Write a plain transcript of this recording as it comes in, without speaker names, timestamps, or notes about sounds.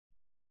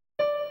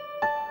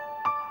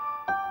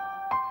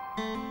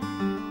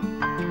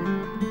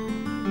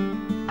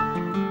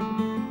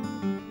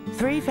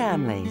three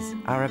families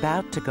are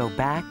about to go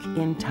back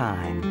in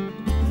time.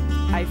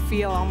 I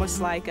feel almost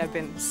like I've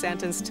been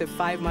sentenced to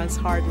 5 months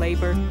hard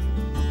labor.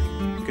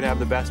 You could have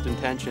the best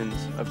intentions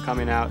of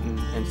coming out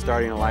and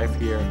starting a life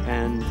here,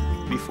 and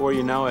before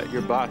you know it,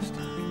 you're bust.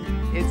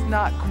 It's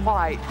not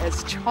quite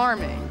as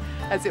charming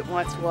as it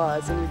once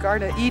was, and the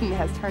Garden of Eden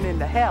has turned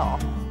into hell.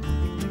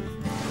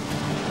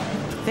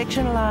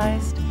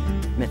 Fictionalized,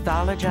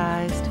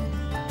 mythologized,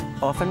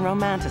 often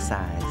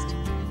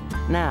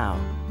romanticized. Now,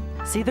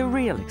 see the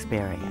real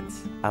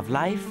experience of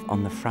life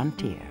on the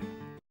frontier.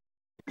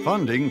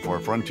 Funding for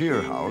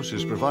Frontier House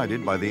is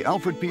provided by the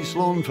Alfred P.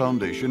 Sloan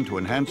Foundation to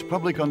enhance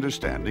public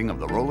understanding of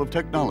the role of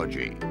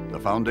technology. The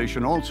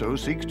foundation also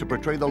seeks to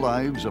portray the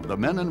lives of the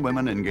men and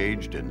women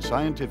engaged in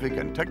scientific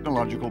and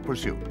technological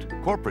pursuit.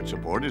 Corporate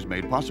support is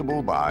made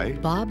possible by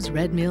Bob's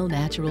Red Mill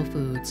Natural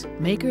Foods,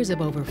 makers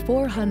of over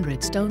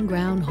 400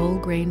 stone-ground whole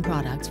grain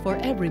products for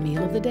every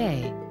meal of the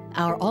day.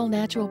 Our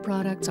all-natural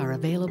products are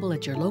available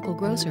at your local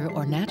grocer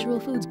or natural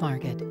foods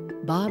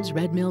market. Bob's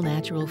Red Mill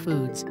Natural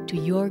Foods, to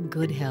your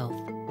good health.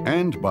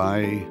 And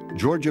by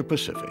Georgia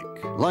Pacific.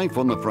 Life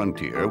on the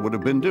frontier would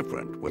have been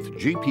different with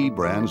GP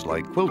brands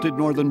like Quilted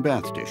Northern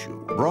Bath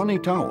Tissue, Brawny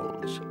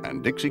Towels,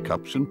 and Dixie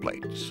Cups and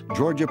Plates.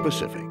 Georgia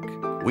Pacific.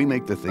 We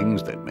make the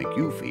things that make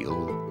you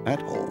feel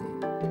at home.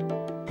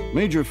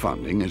 Major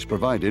funding is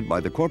provided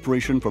by the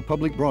Corporation for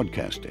Public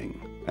Broadcasting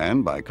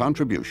and by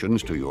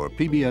contributions to your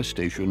PBS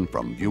station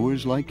from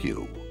viewers like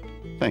you.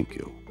 Thank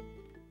you.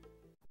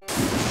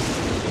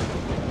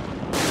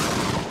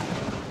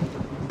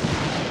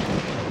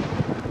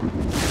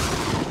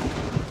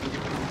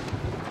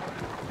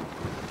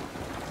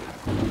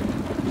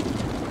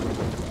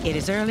 It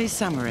is early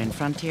summer in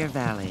Frontier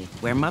Valley,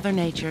 where Mother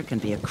Nature can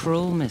be a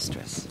cruel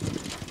mistress.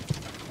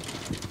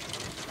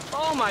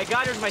 Oh my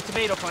God, there's my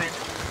tomato plant.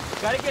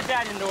 Gotta get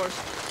that indoors.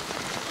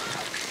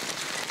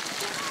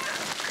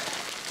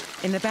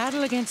 In the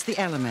battle against the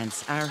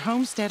elements, our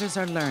homesteaders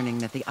are learning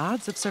that the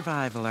odds of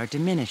survival are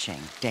diminishing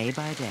day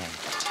by day.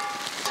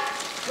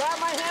 Grab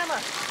my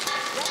hammer.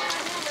 Grab my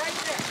hammer right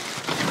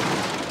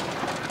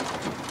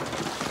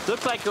there.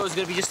 Looked like it was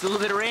gonna be just a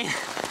little bit of rain.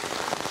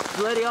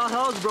 Bloody all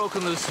hell's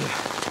broken loose here.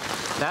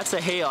 That's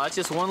a hail. That's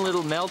just one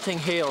little melting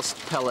hail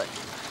pellet,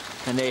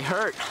 and they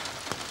hurt.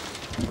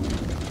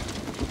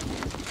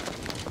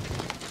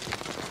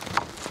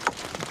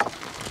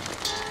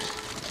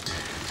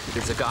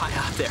 There's a guy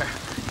out there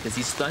because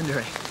he's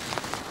thundering.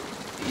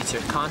 It's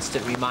your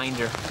constant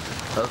reminder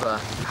of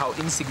how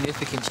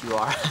insignificant you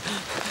are,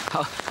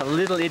 how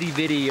little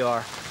itty-bitty you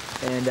are.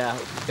 And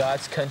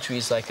God's country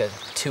is like a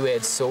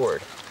two-edged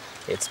sword.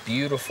 It's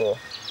beautiful,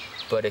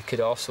 but it could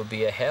also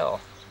be a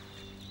hell.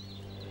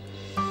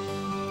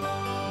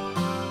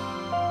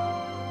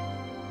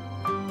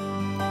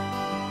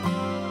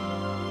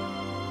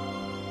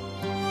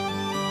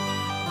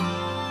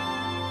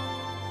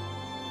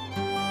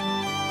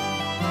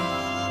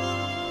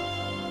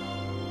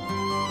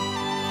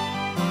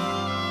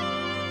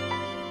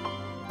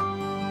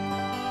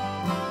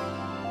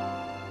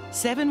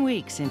 Seven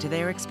weeks into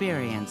their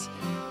experience,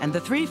 and the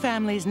three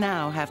families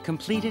now have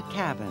completed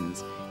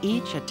cabins,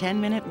 each a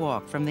 10-minute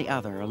walk from the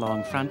other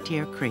along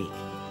Frontier Creek.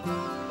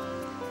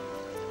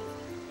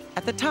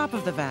 At the top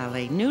of the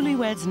valley,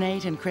 newlyweds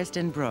Nate and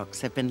Kristen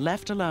Brooks have been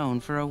left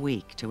alone for a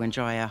week to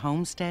enjoy a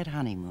homestead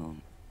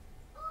honeymoon.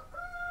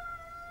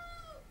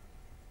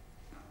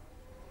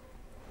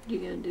 What are you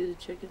gonna do to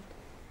the chicken?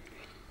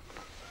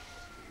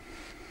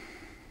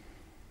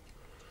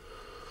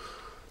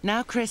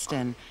 Now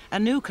Kristen, a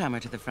newcomer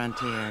to the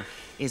frontier,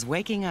 is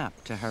waking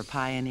up to her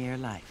pioneer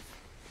life.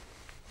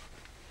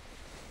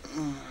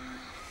 I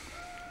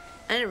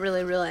didn't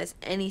really realize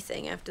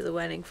anything after the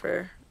wedding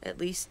for at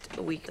least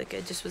a week. Like,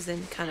 I just was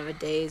in kind of a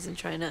daze and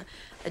trying to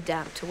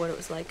adapt to what it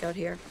was like out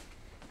here.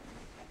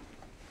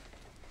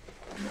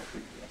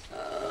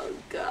 Oh,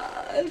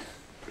 God.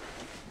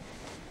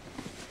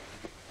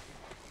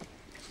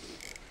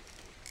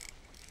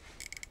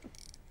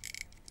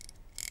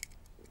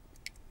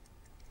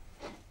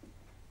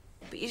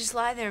 But you just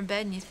lie there in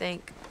bed and you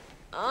think,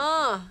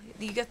 oh,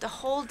 you got the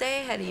whole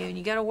day ahead of you and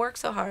you got to work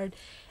so hard,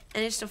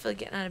 and I just don't feel like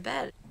getting out of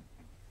bed.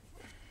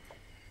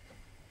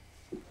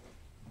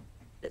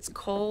 It's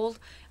cold,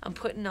 I'm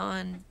putting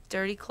on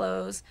dirty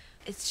clothes.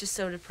 It's just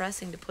so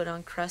depressing to put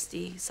on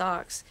crusty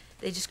socks.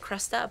 They just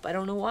crust up. I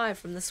don't know why,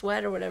 from the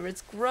sweat or whatever.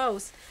 It's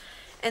gross.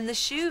 And the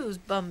shoes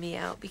bum me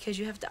out because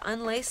you have to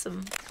unlace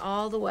them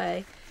all the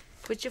way,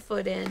 put your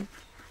foot in,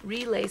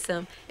 relace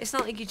them. It's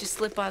not like you just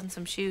slip on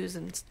some shoes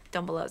and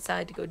stumble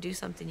outside to go do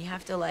something. You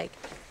have to, like,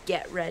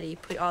 get ready,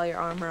 put all your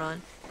armor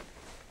on.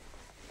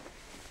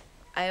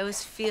 I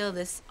always feel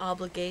this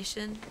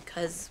obligation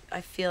because I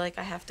feel like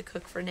I have to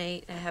cook for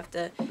Nate. I have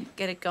to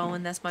get it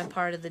going. That's my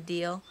part of the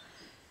deal.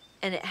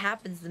 And it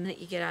happens the minute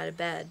you get out of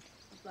bed.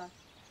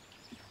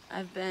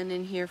 I've been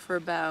in here for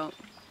about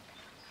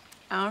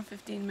an hour,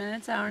 15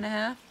 minutes, hour and a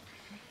half.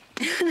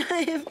 And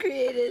I have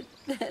created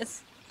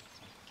this.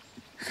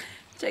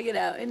 Check it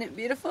out. Isn't it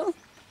beautiful?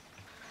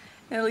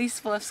 At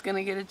least Fluff's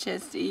gonna get a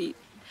chance to eat.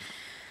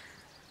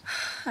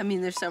 I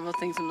mean, there's several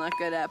things I'm not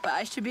good at, but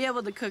I should be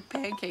able to cook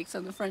pancakes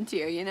on the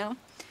frontier, you know?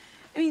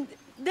 I mean,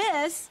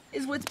 this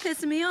is what's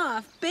pissing me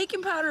off.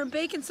 Baking powder and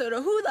baking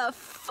soda. Who the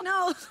f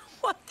knows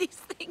what these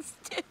things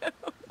do?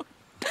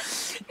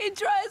 It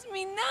drives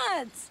me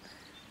nuts.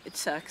 It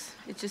sucks.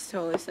 It just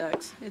totally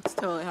sucks. It's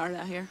totally hard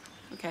out here.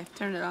 Okay,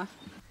 turn it off.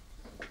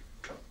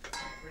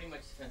 Pretty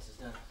much the fence is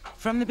done.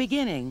 From the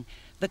beginning,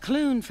 the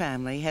Clune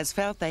family has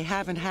felt they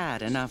haven't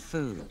had enough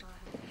food.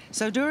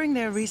 So during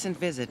their recent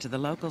visit to the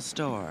local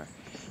store,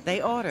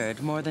 they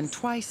ordered more than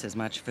twice as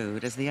much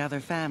food as the other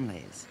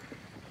families.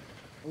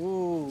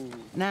 Ooh.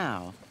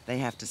 Now they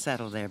have to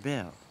settle their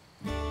bill.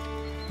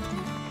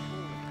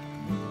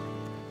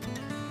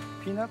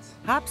 Peanuts?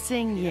 Hop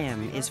Sing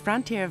Yim is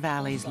Frontier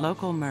Valley's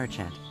local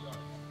merchant.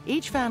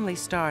 Each family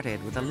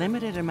started with a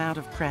limited amount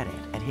of credit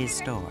at his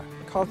store.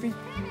 Coffee?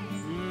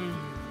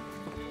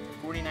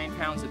 49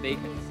 pounds of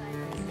bacon.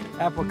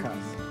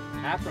 Apricots.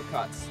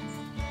 Apricots.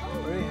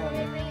 Very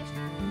heavy.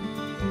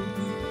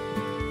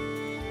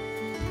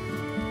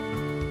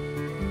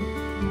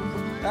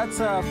 That's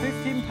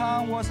 15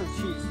 pounds worth of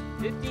cheese.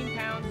 15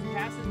 pounds,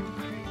 pass it.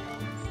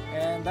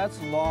 And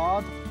that's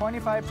lard,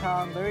 25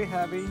 pounds, very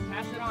heavy.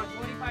 Pass it on,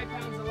 25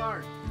 pounds of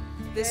lard.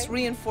 This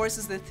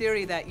reinforces the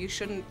theory that you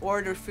shouldn't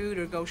order food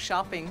or go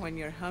shopping when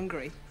you're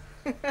hungry.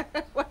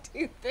 What do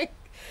you think?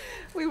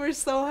 We were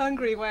so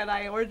hungry when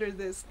I ordered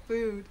this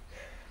food.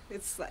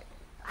 It's like,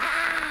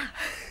 ah!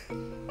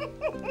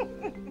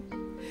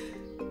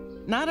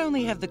 Not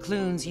only have the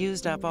Clunes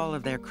used up all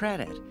of their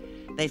credit,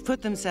 they've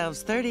put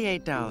themselves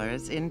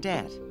 $38 in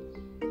debt.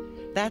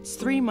 That's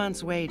 3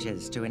 months'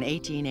 wages to an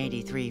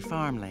 1883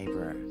 farm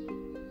laborer.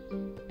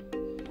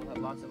 We'll have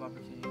lots of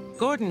opportunities.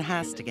 Gordon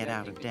has to get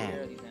out of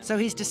debt, so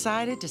he's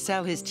decided to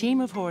sell his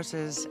team of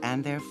horses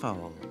and their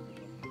foal.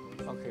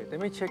 Okay, let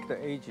me check the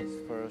ages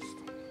first.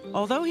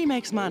 Although he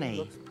makes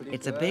money,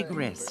 it's a big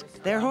risk.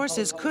 Their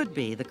horses could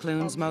be the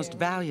Clunes' most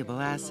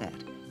valuable asset,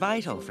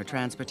 vital for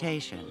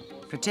transportation,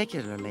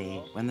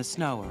 particularly when the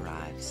snow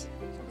arrives.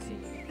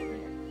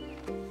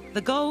 The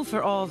goal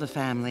for all the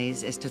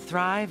families is to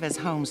thrive as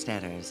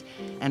homesteaders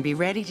and be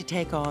ready to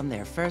take on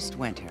their first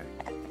winter.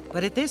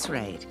 But at this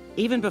rate,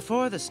 even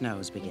before the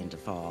snows begin to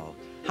fall,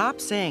 Hop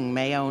Sing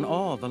may own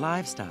all the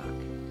livestock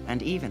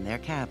and even their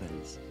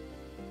cabins.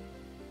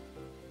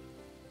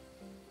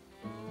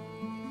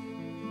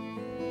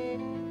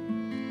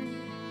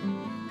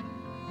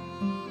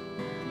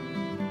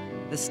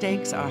 The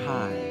stakes are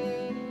high.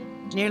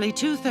 Nearly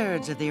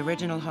 2/3 of the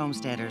original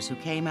homesteaders who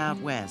came out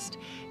west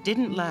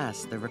didn't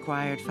last the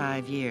required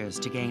 5 years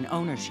to gain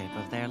ownership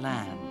of their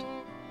land.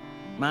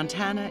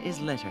 Montana is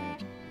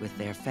littered with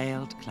their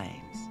failed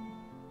claims.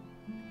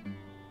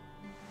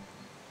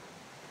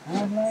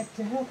 I'd like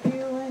to help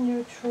you in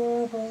your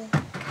trouble.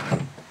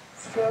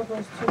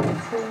 Struggles to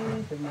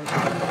retrieve and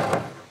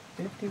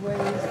 50 ways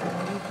to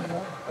make you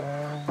look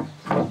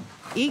bad.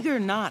 Eager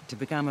not to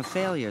become a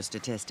failure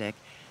statistic,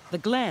 the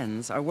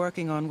Glenns are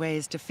working on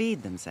ways to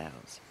feed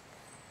themselves.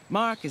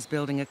 Mark is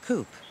building a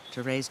coop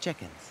to raise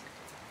chickens.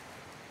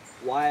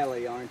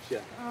 Wily, aren't you?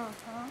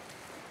 Uh-huh.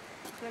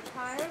 The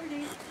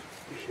coyote.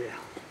 Yeah.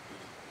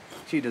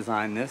 She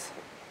designed this.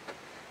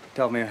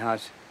 Told me how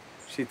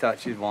she thought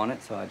she'd want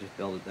it, so I just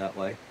built it that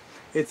way.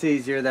 It's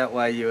easier that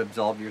way. You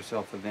absolve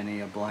yourself of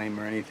any blame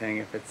or anything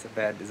if it's a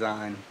bad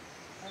design.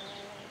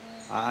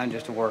 I'm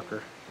just a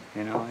worker,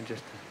 you know. I'm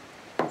just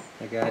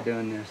a guy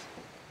doing this.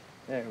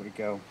 There we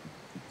go.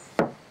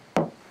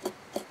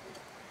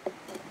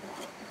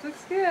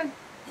 Looks good.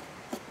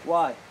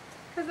 Why?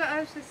 Because I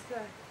was just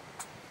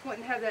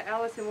wanting to have that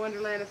Alice in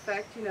Wonderland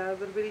effect, you know, a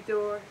little bitty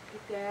door,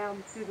 get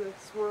down, do the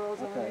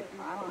swirls on Okay, it.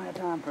 I don't have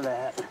time for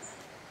that.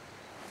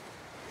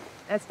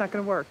 That's not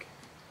going to work,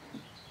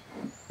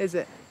 is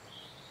it?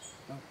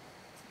 No.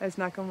 That's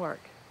not going to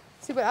work.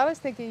 See, what I was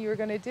thinking you were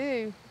going to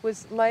do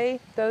was lay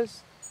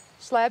those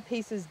slab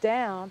pieces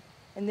down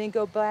and then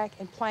go back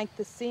and plank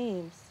the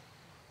seams.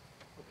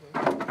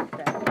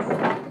 Okay.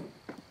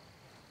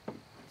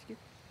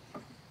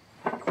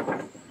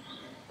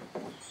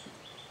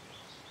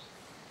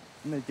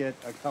 Let me get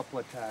a couple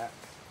of tacks.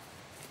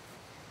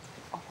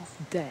 All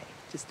day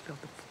just to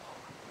build the floor.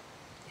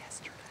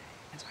 Yesterday.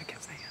 That's what I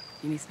kept saying.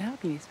 You need some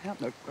help? You need some help?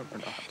 No,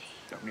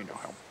 don't need no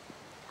help.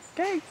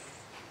 Okay.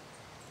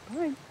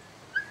 Fine.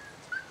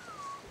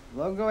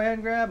 Well, go ahead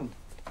and grab them.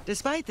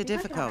 Despite the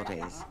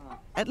difficulties,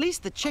 at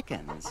least the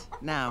chickens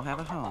now have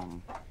a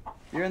home.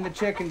 You're in the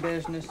chicken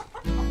business.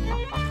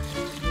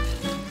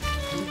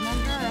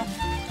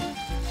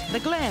 The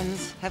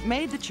Glenns have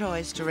made the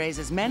choice to raise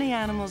as many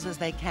animals as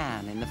they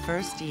can in the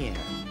first year.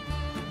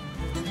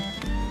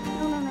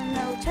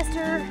 No,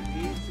 Chester.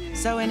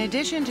 So in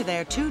addition to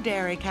their 2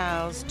 dairy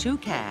cows, 2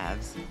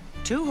 calves,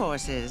 2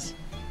 horses,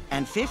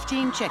 and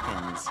 15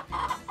 chickens,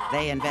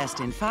 they invest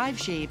in 5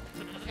 sheep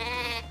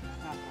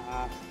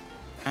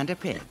and a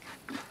pig.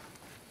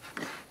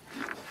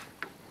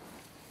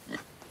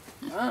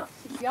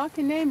 If y'all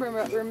can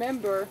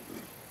remember,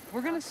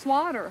 we're going to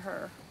slaughter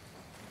her.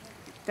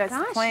 That's the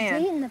Gosh, plan.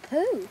 she's eating the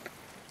poop.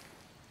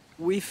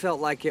 We felt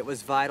like it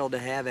was vital to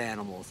have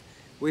animals.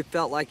 We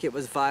felt like it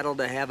was vital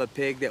to have a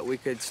pig that we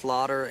could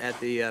slaughter at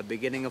the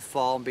beginning of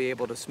fall and be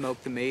able to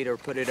smoke the meat or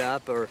put it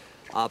up or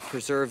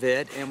preserve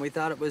it. And we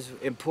thought it was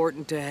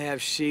important to have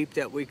sheep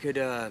that we could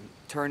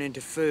turn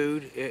into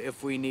food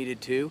if we needed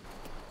to.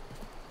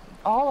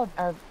 All of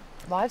our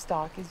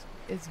livestock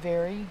is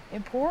very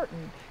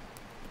important.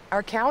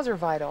 Our cows are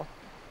vital.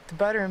 The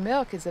butter and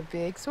milk is a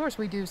big source.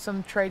 We do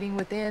some trading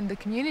within the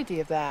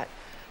community of that.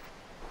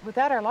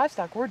 Without our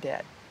livestock, we're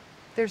dead.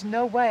 There's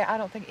no way, I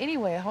don't think any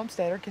way a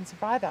homesteader can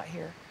survive out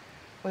here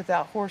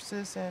without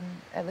horses and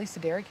at least a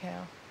dairy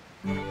cow.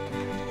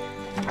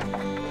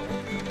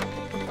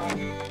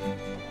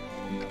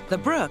 The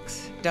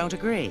Brooks don't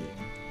agree.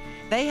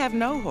 They have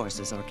no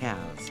horses or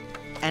cows,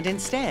 and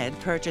instead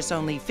purchase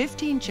only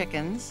 15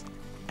 chickens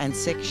and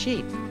 6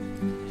 sheep.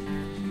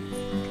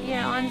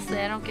 Yeah, honestly,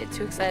 I don't get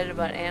too excited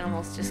about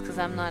animals just because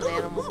I'm not an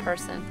animal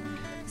person.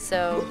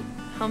 So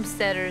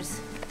homesteaders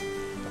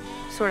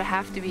sort of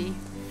have to be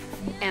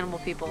animal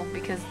people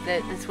because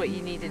that's what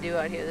you need to do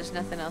out here. There's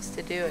nothing else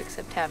to do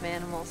except have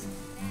animals.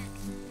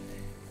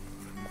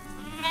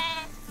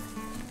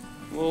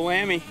 Little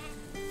lammy.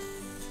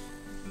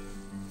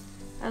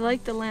 I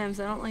like the lambs,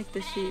 I don't like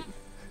the sheep.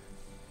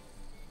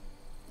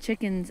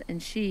 Chickens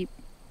and sheep,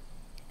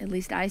 at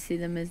least I see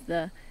them as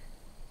the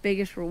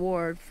biggest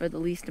reward for the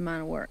least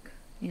amount of work.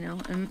 You know,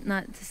 and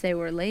not to say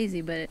we're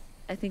lazy, but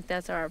I think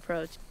that's our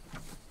approach.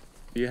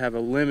 You have a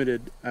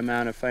limited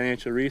amount of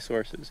financial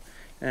resources,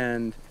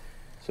 and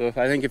so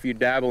if you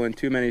dabble in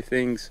too many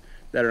things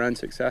that are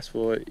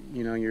unsuccessful,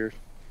 you know, you're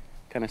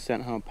kind of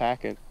sent home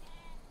packing.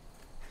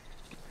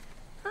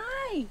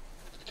 Hi.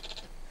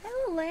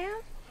 Hello,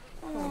 lamb.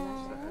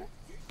 Aww.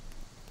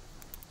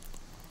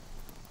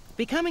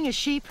 Becoming a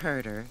sheep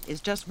herder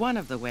is just one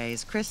of the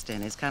ways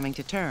Kristen is coming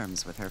to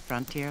terms with her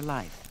frontier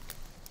life.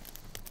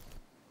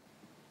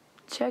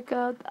 Check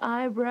out the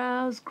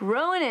eyebrows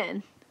growing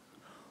in.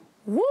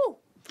 Woo!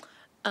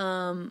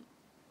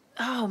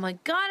 Oh my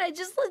God, I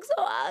just look so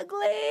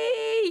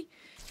ugly.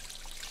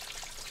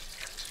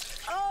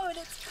 Oh, and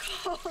it's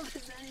cold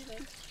as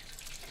anything.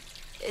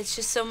 It's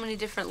just so many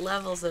different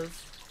levels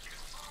of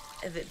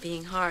it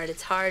being hard.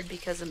 It's hard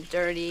because I'm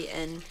dirty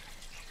and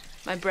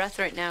my breath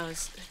right now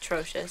is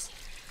atrocious.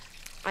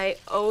 I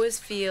always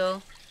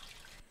feel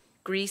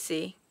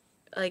greasy.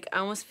 Like, I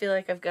almost feel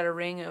like I've got a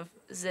ring of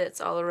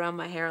zits all around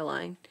my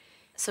hairline.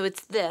 So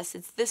it's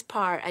this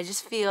part. I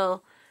just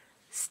feel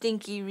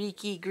stinky,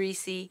 reeky,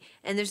 greasy,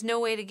 and there's no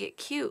way to get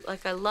cute.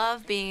 Like, I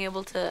love being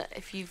able to,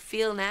 if you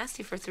feel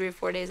nasty for 3 or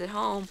 4 days at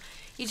home,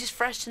 you just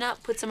freshen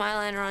up, put some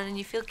eyeliner on, and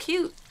you feel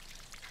cute.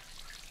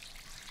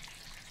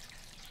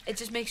 It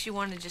just makes you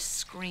want to just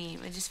scream.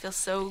 I just feel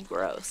so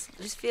gross.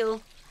 I just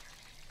feel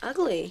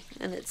ugly,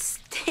 and it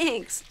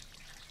stinks.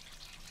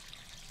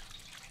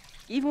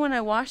 Even when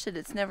I wash it,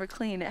 it's never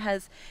clean.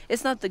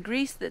 It's not the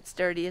grease that's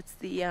dirty, it's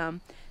the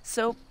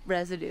soap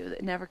residue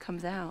that never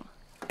comes out.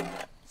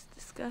 It's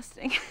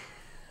disgusting.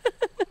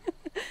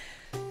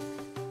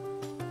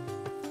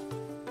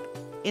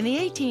 In the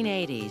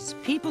 1880s,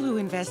 people who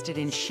invested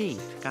in sheep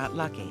got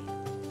lucky.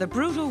 The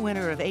brutal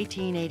winter of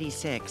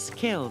 1886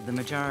 killed the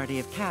majority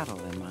of cattle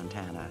in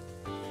Montana.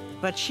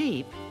 But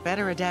sheep,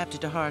 better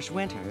adapted to harsh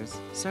winters,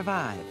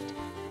 survived.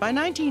 By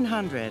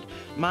 1900,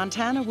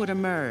 Montana would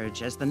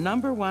emerge as the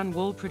 #1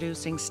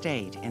 wool-producing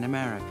state in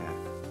America.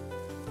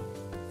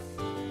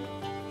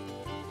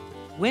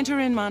 Winter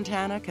in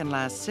Montana can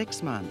last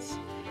 6 months,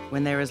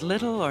 when there is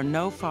little or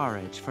no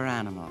forage for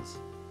animals.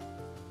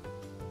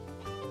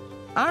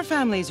 Our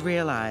families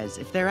realize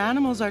if their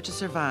animals are to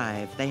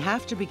survive, they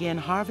have to begin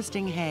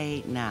harvesting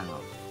hay now.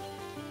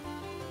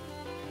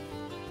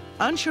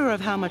 Unsure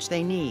of how much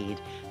they need,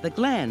 the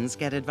Glenns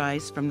get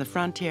advice from the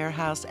Frontier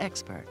House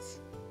experts.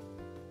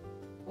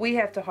 We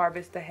have to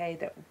harvest the hay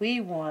that we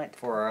want.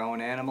 For our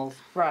own animals?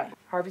 Right.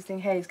 Harvesting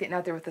hay is getting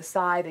out there with a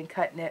scythe and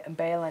cutting it and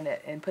baling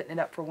it and putting it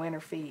up for winter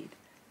feed.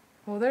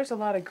 Well, there's a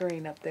lot of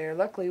green up there.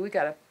 Luckily, we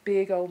got a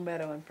big old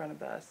meadow in front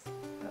of us,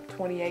 about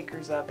 20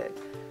 acres of it.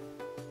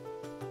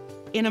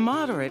 In a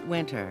moderate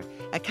winter,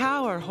 a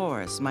cow or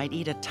horse might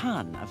eat a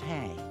ton of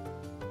hay.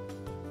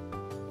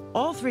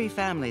 All 3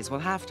 families will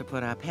have to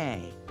put up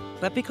hay,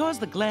 but because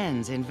the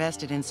Glenns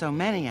invested in so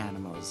many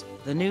animals,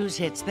 the news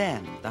hits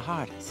them the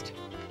hardest.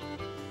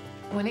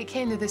 When it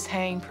came to this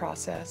haying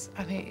process,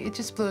 I mean, it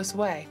just blew us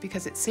away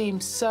because it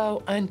seemed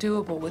so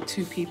undoable with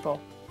 2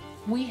 people.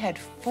 We had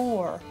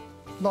 4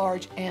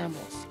 large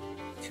animals,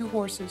 2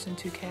 horses and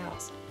 2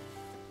 cows.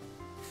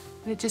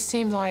 And it just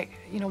seemed like,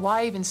 you know,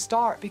 why even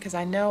start? Because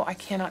I know I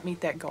cannot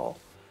meet that goal.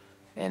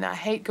 And I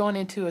hate going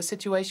into a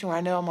situation where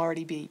I know I'm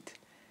already beat.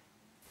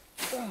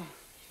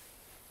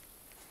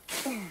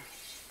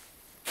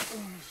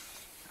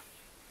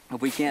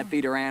 If we can't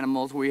feed our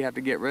animals, we have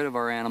to get rid of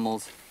our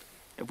animals.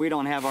 If we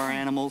don't have our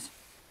animals,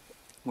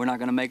 we're not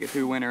going to make it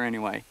through winter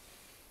anyway.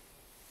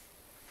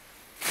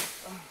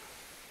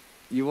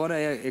 You want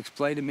to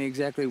explain to me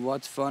exactly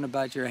what's fun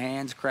about your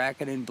hands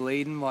cracking and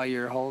bleeding while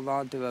you're holding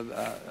on to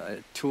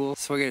a tool,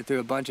 swinging it through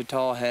a bunch of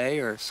tall hay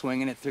or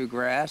swinging it through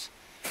grass?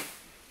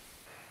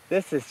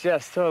 This is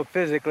just so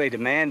physically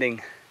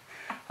demanding.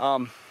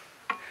 I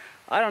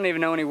don't even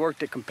know any work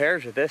that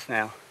compares with this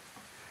now.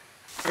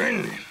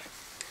 The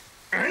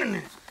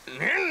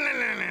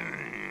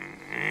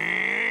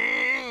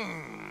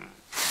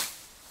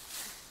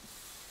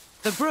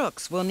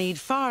Brooks will need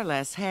far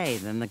less hay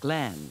than the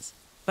Glenns,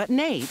 but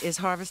Nate is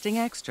harvesting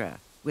extra,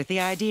 with the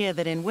idea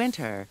that in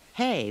winter,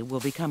 hay will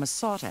become a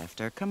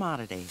sought-after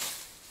commodity.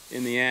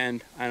 In the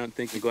end, I don't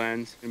think the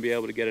Glenns will be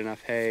able to get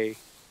enough hay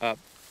up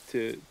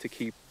to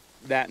keep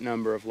that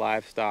number of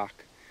livestock.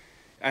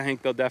 I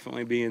think they'll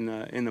definitely be in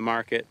the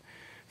market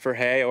for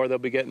hay, or they'll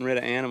be getting rid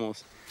of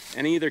animals.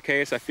 In either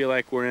case, I feel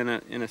like we're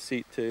in a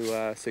seat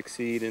to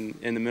succeed in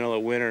the middle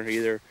of winter.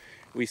 Either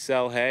we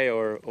sell hay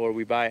or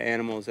we buy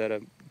animals at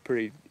a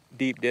pretty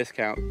deep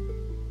discount.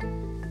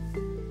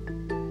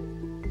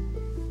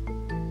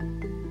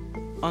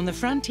 On the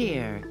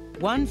frontier,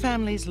 one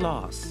family's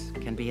loss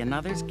can be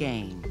another's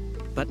gain,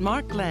 but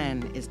Mark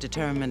Glenn is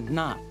determined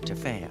not to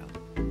fail.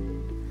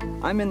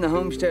 I'm in the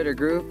homesteader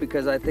group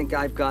because I think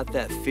I've got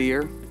that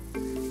fear,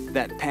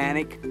 that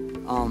panic,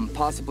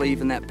 possibly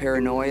even that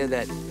paranoia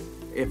that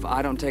if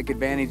I don't take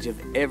advantage of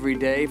every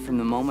day from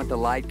the moment the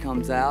light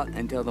comes out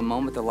until the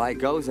moment the light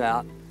goes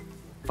out,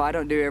 if I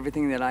don't do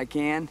everything that I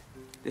can,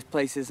 this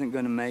place isn't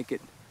going to make it.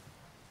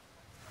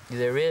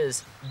 There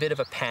is a bit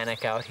of a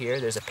panic out here.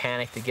 There's a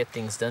panic to get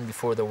things done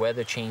before the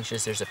weather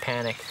changes. There's a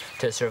panic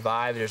to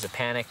survive. There's a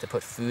panic to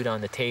put food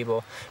on the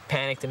table.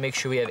 Panic to make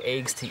sure we have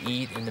eggs to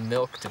eat and the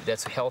milk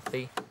that's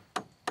healthy.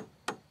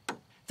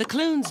 The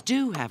Clunes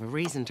do have a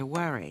reason to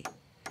worry.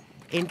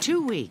 In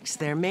 2 weeks,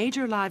 their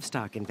major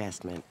livestock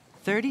investment,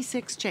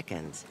 36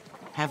 chickens,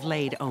 have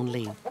laid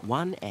only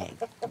 1 egg.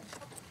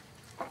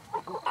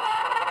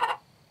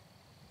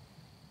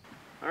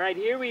 All right,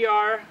 here we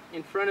are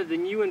in front of the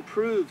new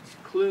improved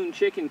Clune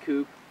chicken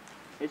coop.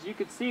 As you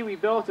can see, we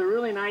built a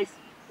really nice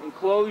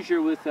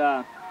enclosure with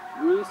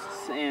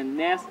roosts and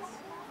nests.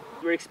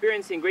 We're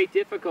experiencing great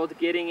difficulty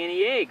getting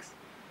any eggs.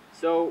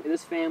 So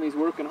this family's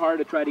working hard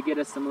to try to get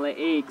us some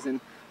eggs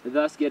and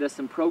thus get us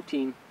some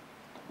protein.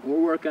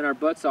 We're working our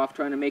butts off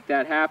trying to make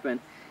that happen,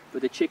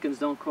 but the chickens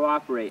don't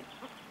cooperate.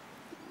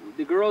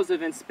 The girls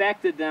have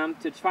inspected them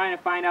to try to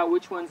find out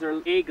which ones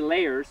are egg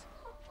layers.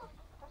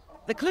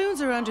 The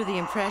Clunes are under the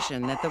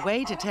impression that the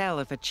way to tell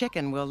if a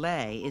chicken will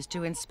lay is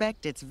to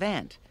inspect its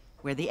vent,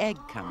 where the egg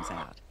comes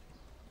out.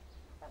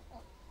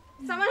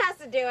 Someone has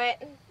to do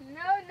it.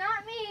 No,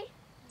 not me.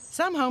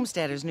 Some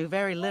homesteaders knew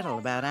very little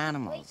about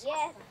animals.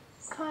 Yes.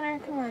 Connor,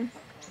 come on.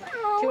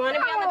 Oh, do you want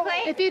to be on the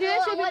plate? If you do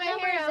this, you'll be my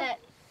hero.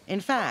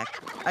 In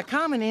fact, a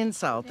common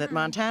insult that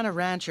Montana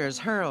ranchers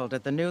hurled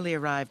at the newly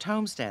arrived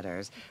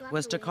homesteaders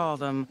was to call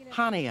them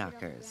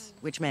honeyuckers,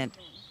 which meant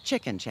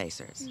chicken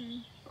chasers.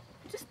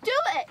 Just do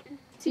it.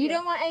 So you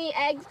don't want any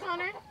eggs,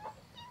 Connor?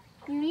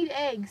 You need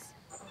eggs.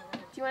 Do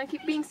you want to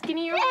keep being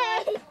skinny or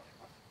what?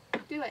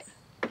 Do it.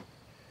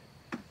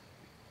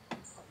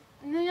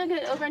 And then you'll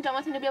get it over and done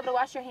with and you'll be able to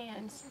wash your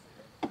hands.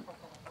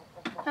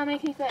 How many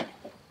can you fit?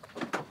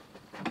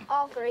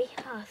 All 3.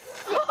 I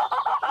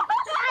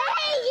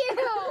hate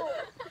you!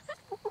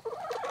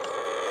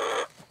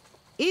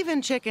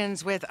 Even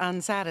chickens with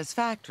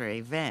unsatisfactory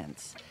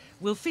vents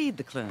will feed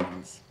the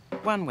Clunes,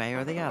 one way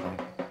or the other.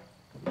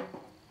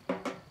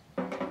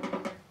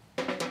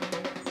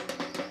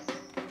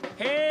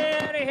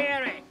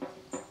 Harry,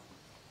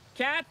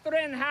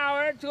 Catherine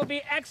Howard will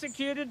be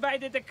executed by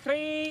the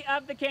decree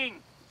of the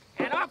king.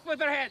 And off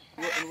with her head.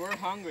 We're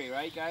hungry,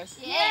 right, guys?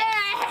 Yeah!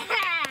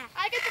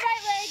 I get the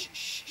right leg.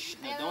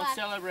 Now, don't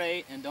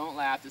celebrate and don't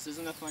laugh. This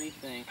isn't a funny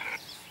thing.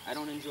 I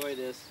don't enjoy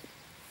this.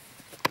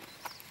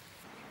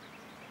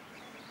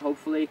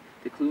 Hopefully,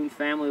 the Clune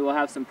family will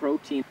have some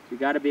protein. We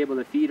got to be able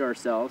to feed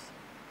ourselves,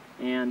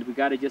 and we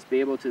got to just be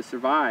able to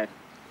survive.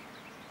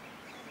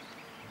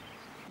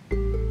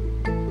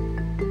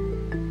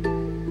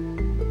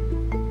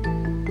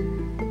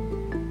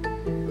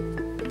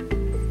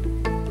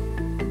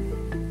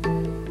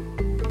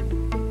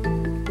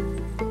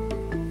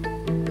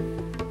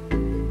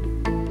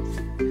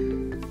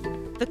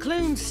 The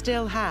Clunes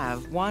still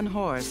have 1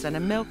 horse and a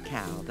milk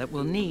cow that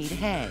will need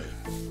hay.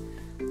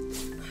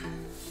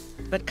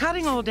 But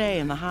cutting all day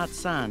in the hot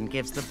sun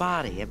gives the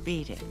body a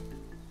beating.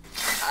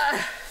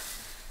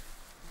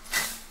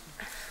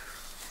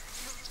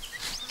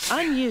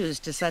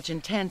 Unused to such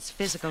intense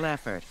physical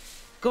effort,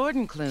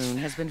 Gordon Clune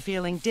has been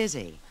feeling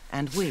dizzy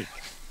and weak.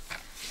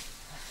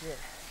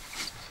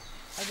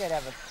 I gotta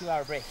have a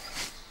 2-hour break.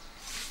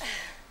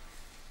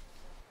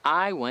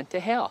 I went to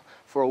hell.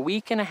 For a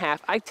week and a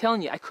half, I'm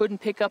telling you, I couldn't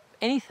pick up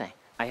anything.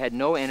 I had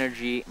no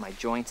energy, my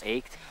joints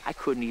ached. I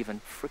couldn't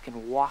even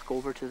frickin' walk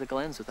over to the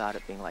Glenns without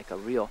it being like a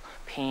real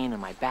pain, and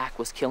my back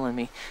was killing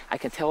me. I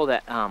can tell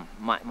that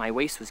my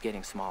waist was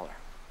getting smaller.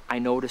 I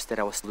noticed that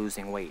I was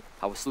losing weight.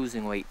 I was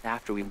losing weight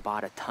after we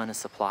bought a ton of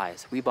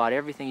supplies. We bought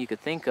everything you could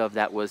think of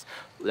that was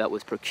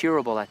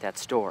procurable at that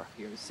store.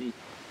 Here to see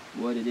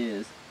what it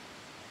is.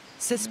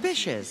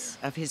 Suspicious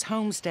of his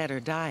homesteader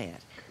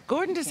diet,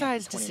 Gordon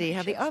decides to see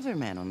how the other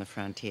men on the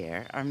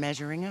frontier are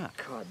measuring up.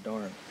 God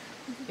darn.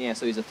 Yeah,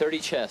 so he's a 30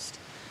 chest.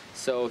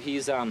 So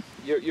he's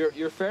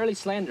you're fairly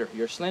slender.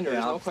 You're slender. Yeah,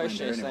 There's no I'm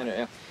question you're slender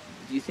slender.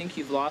 Yeah. Do you think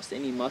you've lost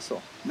any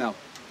muscle? No.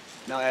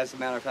 No, as a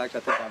matter of fact, I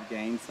think I've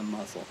gained some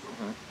muscle.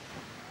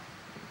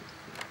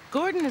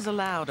 Gordon is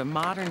allowed a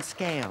modern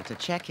scale to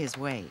check his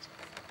weight.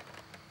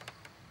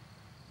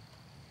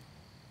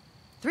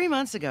 3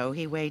 months ago,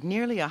 he weighed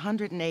nearly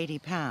 180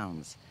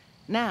 pounds.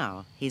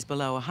 Now, he's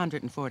below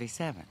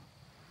 147.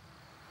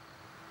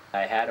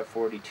 I had a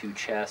 42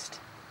 chest.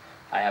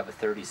 I have a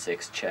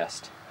 36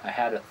 chest. I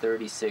had a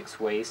 36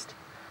 waist.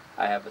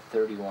 I have a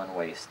 31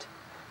 waist.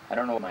 I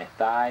don't know, my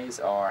thighs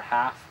are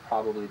half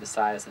probably the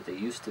size that they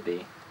used to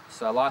be.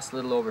 So I lost a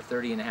little over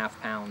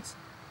 30.5 pounds.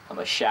 I'm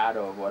a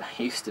shadow of what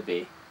I used to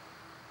be.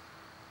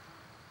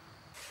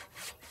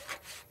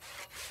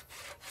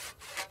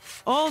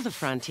 All the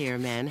frontier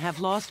men have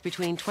lost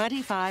between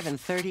 25 and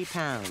 30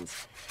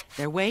 pounds.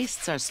 Their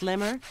waists are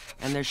slimmer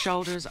and their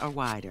shoulders are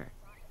wider.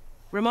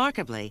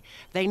 Remarkably,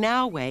 they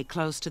now weigh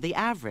close to the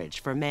average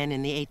for men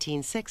in the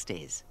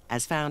 1860s,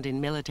 as found in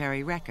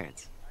military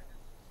records.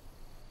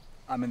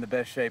 I'm in the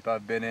best shape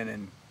I've been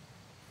in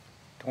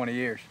 20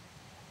 years.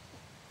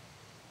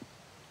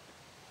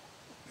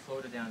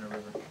 Floated down the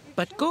river.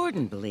 But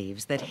Gordon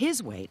believes that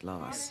his weight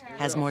loss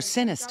has more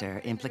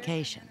sinister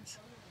implications.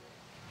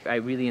 I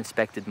really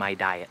inspected my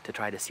diet to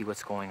try to see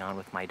what's going on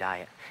with my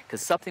diet,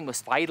 because something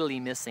was vitally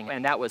missing,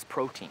 and that was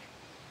protein.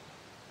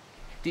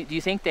 Do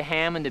you think the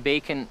ham and the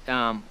bacon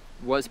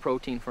was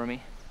protein for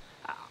me?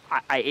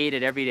 I ate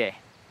it every day.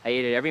 I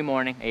ate it every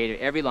morning, I ate it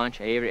every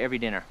lunch, I ate it every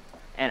dinner.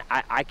 And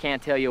I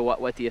can't tell you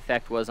what the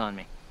effect was on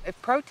me.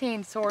 If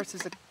protein source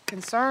is a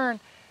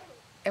concern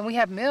and we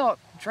have milk,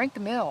 drink the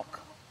milk.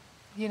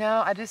 You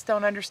know, I just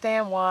don't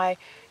understand why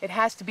it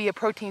has to be a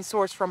protein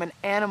source from an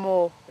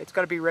animal. It's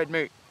got to be red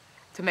meat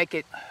to make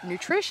it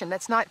nutrition.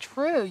 That's not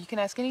true. You can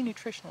ask any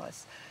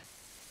nutritionalist.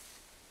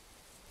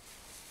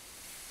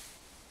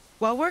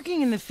 While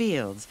working in the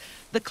fields,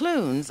 the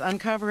Clunes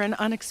uncover an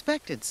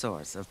unexpected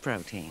source of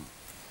protein.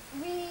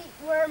 We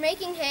were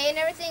making hay and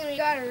everything, and we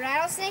got a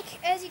rattlesnake,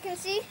 as you can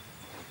see.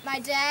 My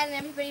dad and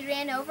everybody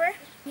ran over.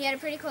 He had a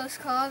pretty close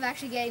call of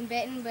actually getting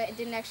bitten, but it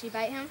didn't actually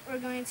bite him. We're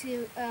going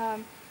to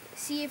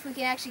see if we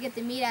can actually get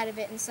the meat out of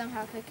it and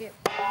somehow cook it.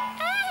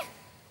 Ah!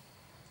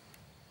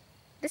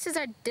 This is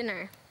our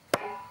dinner.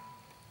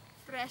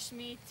 Fresh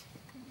meat.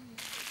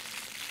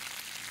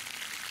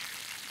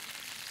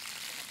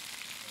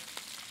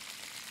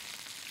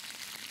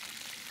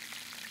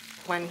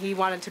 When he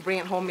wanted to bring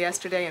it home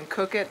yesterday and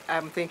cook it,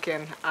 I'm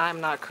thinking,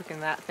 I'm not cooking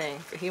that thing.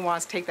 If he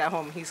wants to take that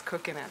home, he's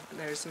cooking it.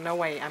 There's no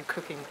way I'm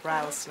cooking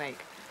rattlesnake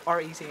or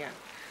eating it.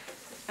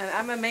 And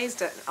I'm amazed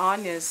that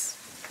Anya's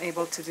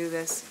able to do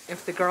this.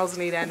 If the girls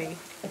need any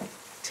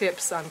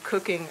tips on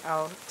cooking,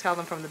 I'll tell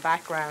them from the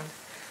background.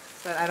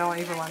 But I don't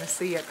even want to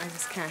see it. I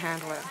just can't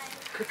handle it.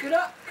 Cook it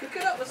up,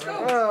 let's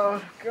go.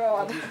 Oh,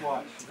 God.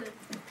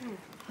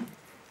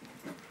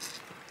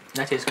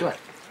 That tastes good.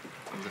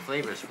 The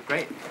flavors were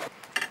great.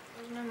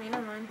 There's no meat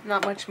on mine.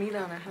 Not much meat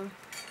on it, huh?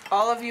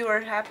 All of you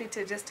are happy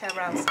to just have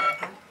rattlesnake,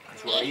 huh?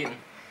 That's what we're eating.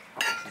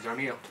 This is our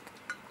meal.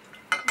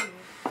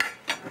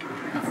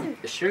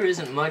 There sure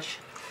isn't much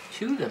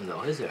to them,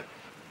 though, is there?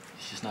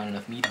 There's just not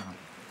enough meat on them.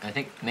 I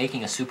think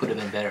making a soup would have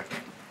been better.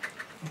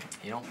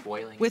 You know,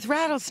 boiling. With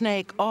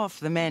rattlesnake off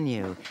the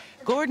menu,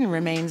 Gordon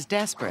remains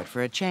desperate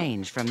for a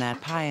change from that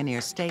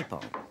pioneer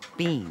staple,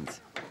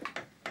 beans.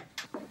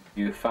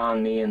 You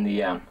found me in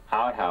the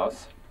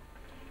outhouse,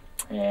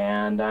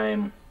 and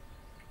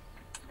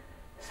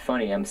it's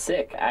funny, I'm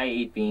sick. I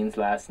ate beans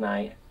last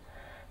night,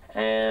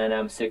 and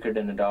I'm sicker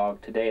than a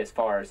dog today. As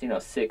far as, you know,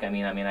 sick, I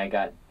mean I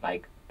got,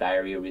 like,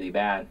 diarrhea really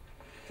bad.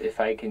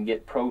 If I can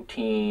get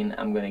protein,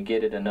 I'm going to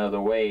get it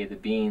another way. The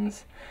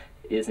beans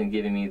isn't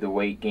giving me the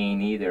weight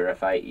gain either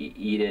if I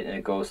eat it and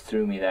it goes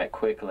through me that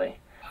quickly.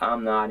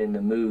 I'm not in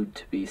the mood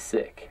to be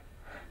sick.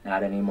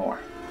 Not anymore.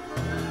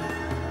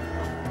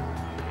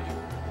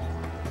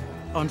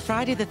 On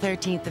Friday the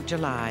 13th of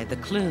July, the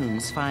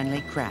Clunes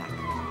finally crack.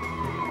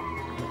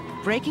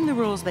 Breaking the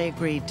rules they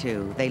agreed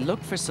to, they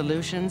look for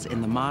solutions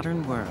in the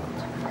modern world.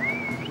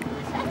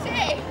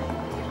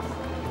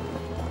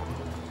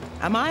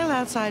 A mile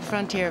outside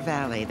Frontier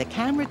Valley, the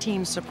camera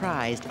team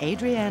surprised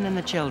Adrienne and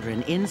the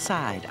children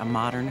inside a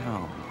modern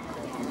home.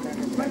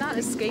 We're not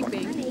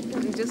escaping.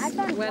 We just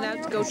went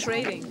out to go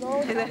trading.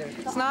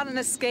 It's not an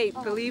escape,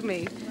 believe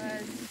me.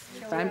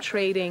 I'm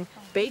trading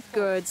baked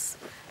goods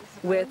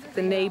with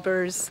the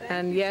neighbors,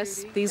 and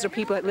yes, these are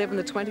people that live in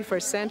the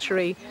 21st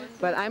century,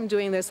 but I'm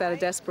doing this out of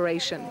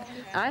desperation.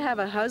 I have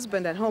a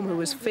husband at home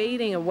who is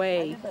fading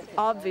away,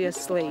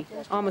 obviously,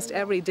 almost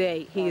every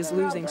day. He is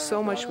losing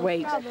so much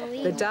weight.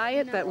 The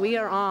diet that we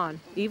are on,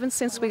 even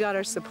since we got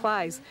our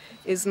supplies,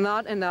 is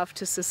not enough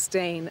to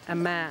sustain a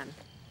man.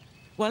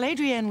 While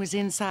Adrienne was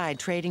inside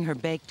trading her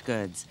baked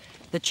goods,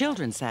 the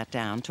children sat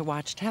down to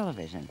watch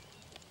television.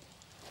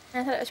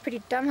 I thought it was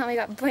pretty dumb how we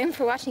got blamed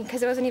for watching it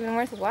because it wasn't even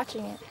worth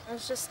watching it. It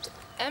was just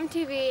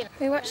MTV.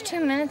 We watched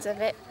 2 minutes of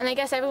it, and I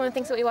guess everyone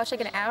thinks that we watched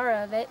like an hour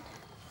of it.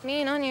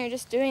 Me and Anya are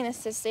just doing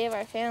this to save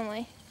our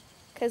family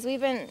because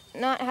we've been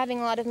not having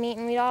a lot of meat,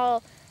 and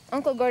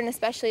Uncle Gordon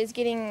especially, is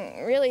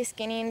getting really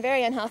skinny and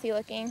very unhealthy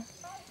looking.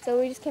 So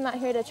we just came out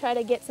here to try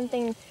to get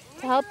something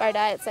to help our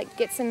diets, like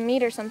get some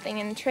meat or something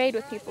and trade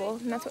with people,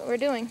 and that's what we're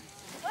doing.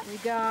 We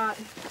got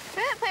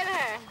Play with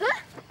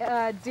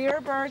her.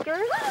 deer burger.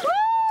 Woo,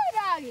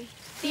 doggy.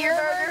 Deer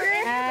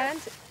burger. And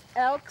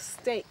elk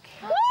steak.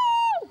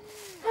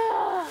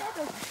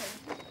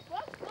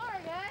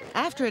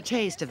 After a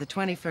taste of the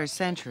 21st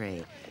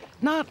century,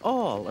 not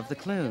all of the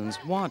Clunes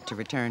want to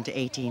return to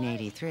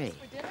 1883.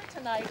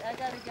 I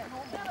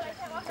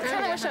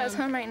kind of wish I was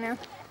home right now.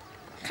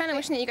 Kind of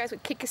wishing that you guys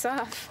would kick us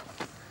off.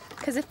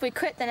 Because if we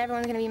quit, then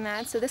everyone's going to be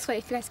mad. So this way,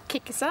 if you guys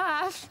kick us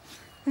off,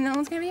 no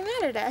one's going to be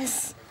mad at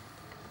us.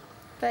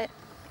 But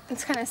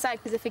it's kind of sad,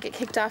 because if we get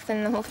kicked off,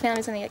 then the whole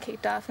family's going to get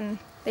kicked off, and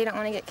they don't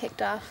want to get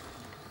kicked off.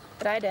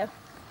 But I do.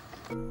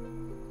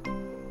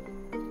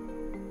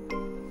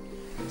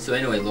 So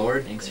anyway,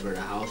 Lord, thanks for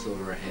the house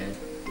over our head.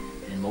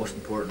 And most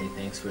importantly,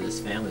 thanks for this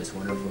family, this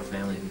wonderful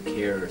family who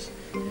cares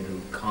and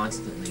who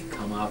constantly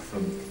come out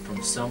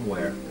from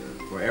somewhere,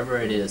 wherever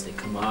it is, they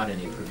come out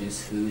and they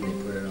produce food and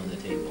they put it on the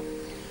table.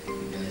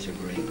 You guys are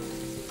great.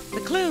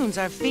 The Clunes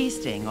are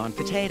feasting on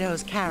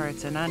potatoes,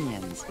 carrots, and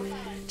onions.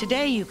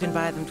 Today you can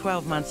buy them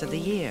 12 months of the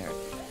year.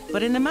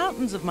 But in the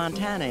mountains of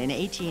Montana in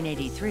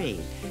 1883,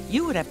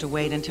 you would have to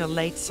wait until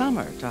late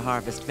summer to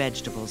harvest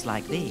vegetables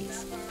like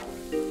these.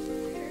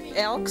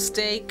 Elk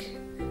steak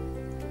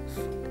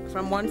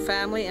from one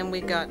family, and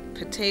we got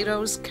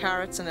potatoes,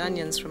 carrots, and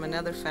onions from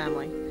another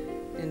family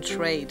in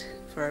trade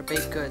for our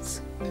baked goods.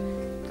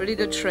 Pretty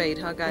good trade,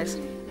 huh, guys?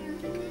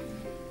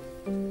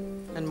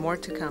 And more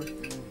to come.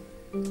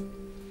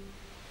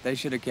 They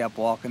should have kept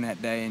walking that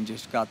day and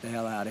just got the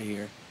hell out of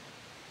here.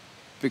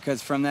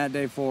 Because from that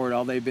day forward,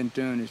 all they've been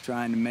doing is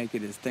trying to make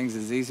it things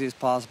as easy as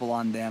possible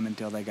on them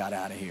until they got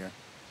out of here.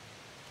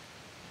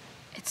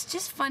 It's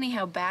just funny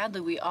how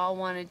badly we all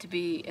wanted to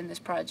be in this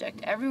project.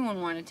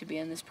 Everyone wanted to be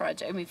in this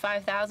project. I mean,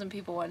 5,000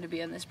 people wanted to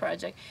be in this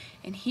project.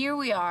 And here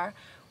we are.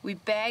 We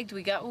begged,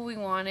 we got what we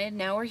wanted.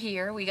 Now we're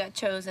here, we got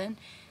chosen.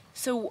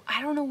 So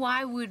I don't know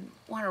why we'd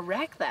want to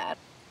wreck that.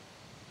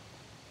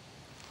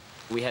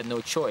 We had no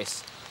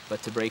choice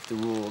but to break the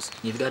rules.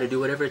 You've got to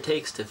do whatever it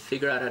takes to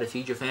figure out how to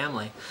feed your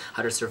family,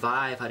 how to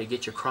survive, how to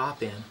get your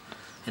crop in,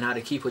 and how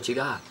to keep what you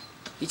got.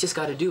 You just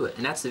got to do it.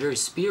 And that's the very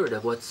spirit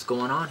of what's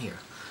going on here.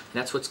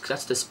 And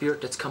that's the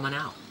spirit that's coming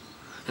out.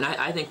 And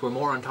I think we're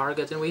more on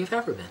target than we've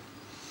ever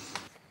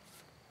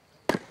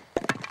been.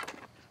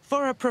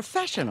 For a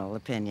professional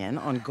opinion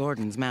on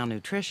Gordon's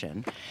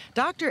malnutrition,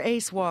 Dr.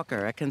 Ace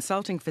Walker, a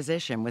consulting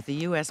physician with the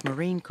U.S.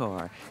 Marine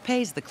Corps,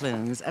 pays the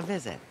Clunes a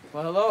visit.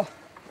 Well, hello.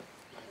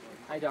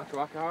 Hi, Dr.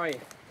 Walker. How are you?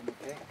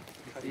 Okay.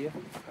 How are you?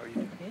 How are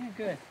you? Yeah,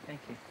 good. Thank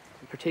you.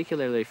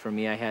 Particularly for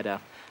me, I had a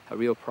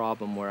real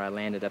problem where I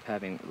landed up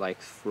having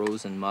like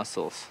frozen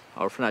muscles,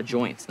 or not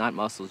joints, not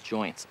muscles,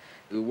 joints.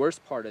 The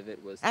worst part of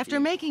it was... After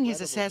making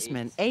his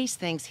assessment, Ace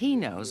thinks he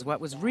knows what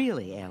was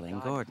really ailing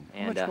Gordon.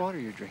 How much water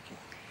are you drinking?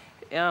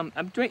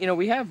 I'm drinking, you know,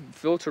 we have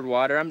filtered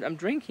water. I'm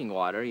drinking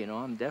water, you know,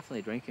 I'm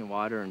definitely drinking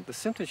water. And the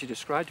symptoms you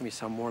described to me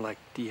sound more like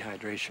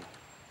dehydration,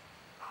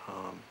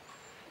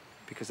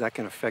 because that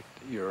can affect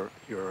your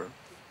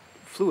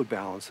fluid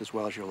balance as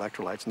well as your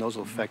electrolytes, and those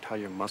will affect how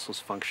your muscles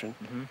function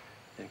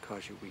and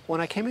cause you weakness. When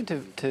I came in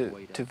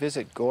to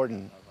visit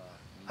Gordon,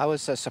 I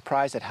was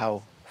surprised at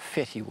how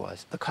fit he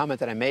was. The comment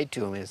that I made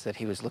to him is that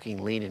he was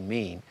looking lean and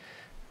mean.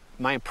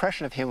 My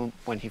impression of him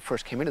when he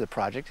first came into the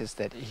project is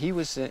that he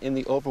was in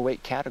the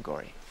overweight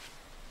category,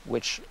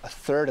 which a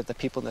third of the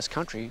people in this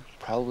country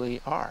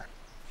probably are.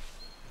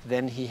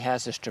 Then he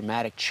has this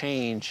dramatic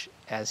change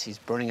as he's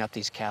burning up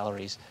these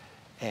calories,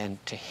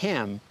 and to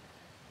him,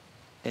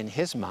 in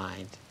his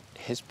mind,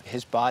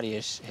 his body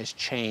has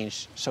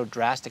changed so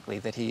drastically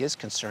that he is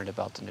concerned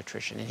about the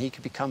nutrition, and he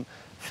can become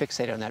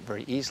fixated on that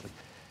very easily.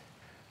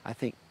 I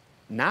think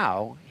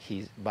now,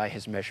 by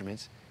his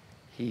measurements,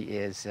 he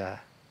is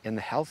in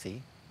the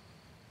healthy,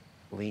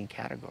 lean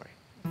category.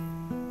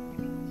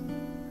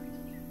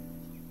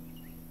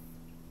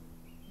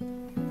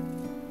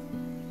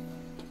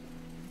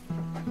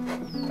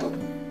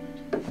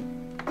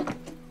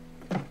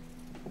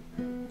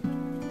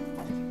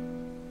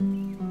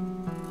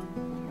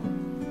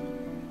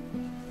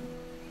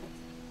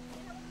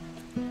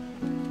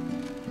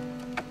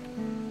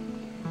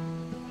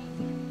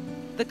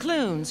 The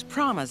Clunes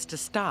promise to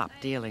stop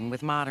dealing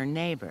with modern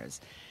neighbors.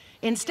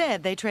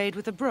 Instead, they trade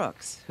with the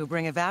Brooks, who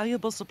bring a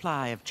valuable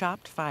supply of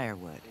chopped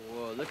firewood.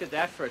 Whoa, look at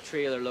that for a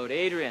trailer load.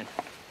 Adrienne,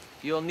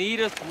 you'll need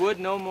us wood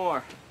no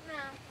more. No.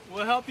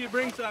 We'll help you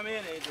bring some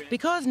in, Adrienne.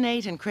 Because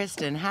Nate and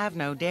Kristen have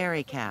no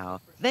dairy cow,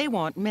 they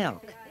want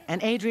milk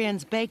and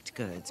Adrienne's baked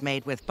goods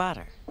made with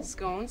butter.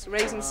 Scones,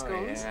 raisin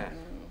scones.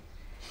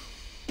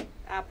 Yeah.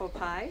 Apple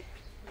pie.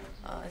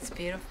 Oh, it's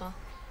beautiful.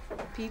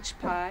 Peach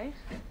pie.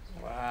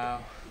 Wow.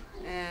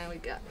 And we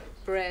got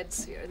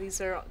breads here.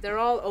 They're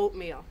all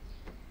oatmeal.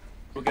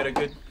 We'll get a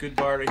good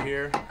barter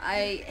here.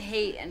 I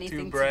hate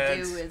anything to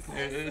breads. do with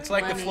It's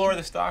like money. the floor of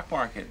the stock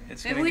market.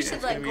 Maybe we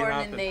should let Gordon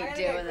and Nate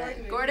deal with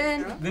it.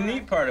 Gordon? The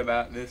neat part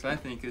about this, I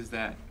think, is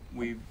that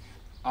we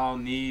all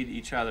need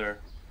each other.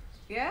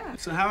 Yeah.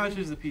 So how much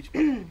is the peach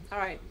pie? All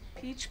right,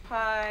 peach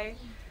pie.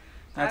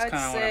 That's I would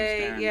kind of what I'm say,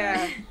 staring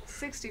yeah, at.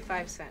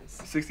 65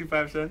 cents.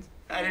 65 cents?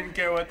 I didn't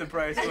care what the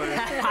price was.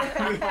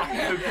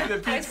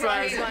 the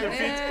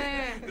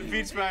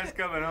peach pie's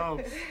coming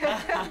home.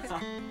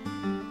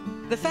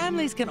 The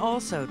families can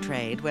also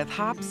trade with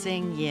Hop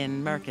Sing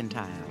Yin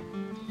Mercantile.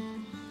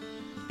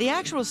 The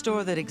actual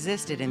store that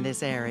existed in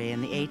this area in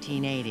the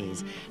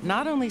 1880s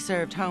not only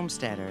served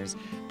homesteaders,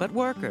 but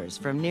workers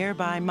from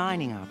nearby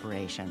mining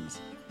operations.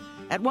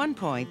 At one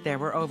point, there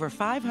were over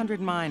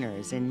 500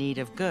 miners in need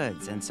of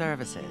goods and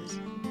services.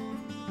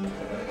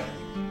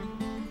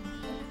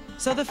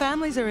 So the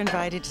families are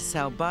invited to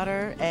sell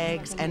butter,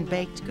 eggs, and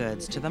baked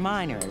goods to the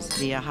miners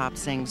via Hop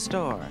Sing's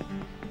store.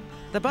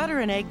 The butter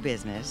and egg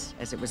business,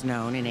 as it was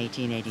known in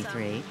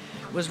 1883,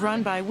 was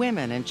run by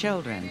women and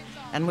children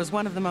and was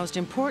one of the most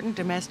important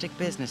domestic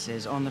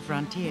businesses on the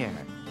frontier.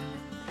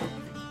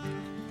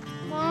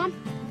 Mom,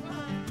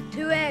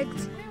 2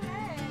 eggs.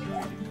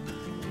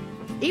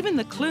 Even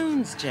the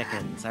Clunes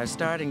chickens are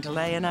starting to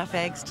lay enough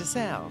eggs to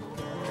sell.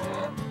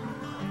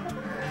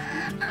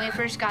 When we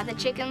first got the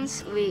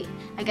chickens,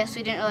 I guess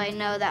we didn't really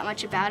know that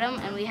much about them,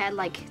 and we had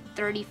like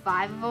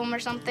 35 of them or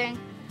something.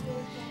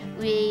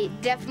 We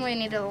definitely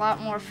needed a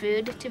lot more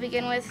food to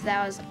begin with.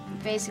 That was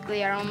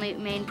basically our only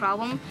main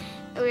problem.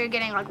 We were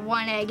getting like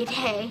 1 egg a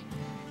day.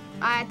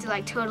 I had to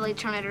like totally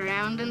turn it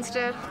around and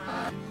stuff.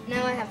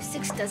 Now I have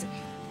 6 dozen.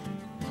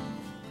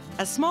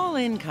 A small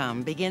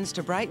income begins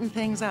to brighten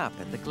things up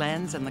at the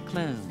Glenns and the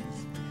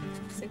Clunes.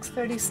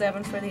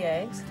 $6.37 for the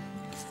eggs.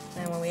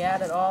 And when we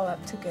add it all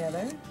up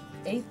together,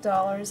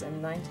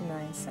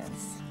 $8.99.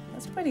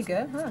 That's pretty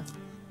good, huh?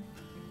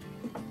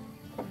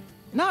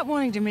 Not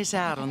wanting to miss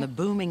out on the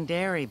booming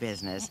dairy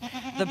business,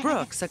 the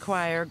Brooks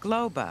acquire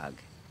Glowbug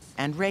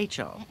and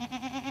Rachel,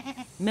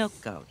 milk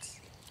goats.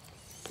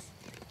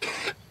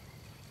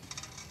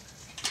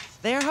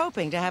 They are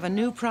hoping to have a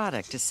new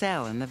product to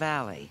sell in the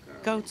valley,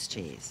 goat's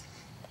cheese.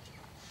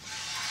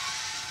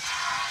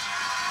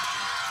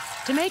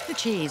 To make the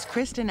cheese,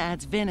 Kristen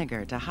adds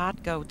vinegar to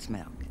hot goat's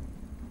milk.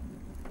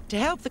 To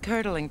help the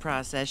curdling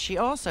process, she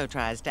also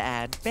tries to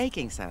add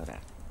baking soda.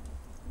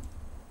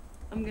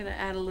 I'm gonna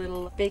add a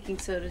little baking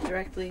soda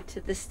directly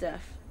to this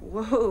stuff.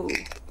 Whoa!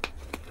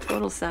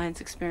 Total science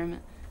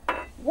experiment.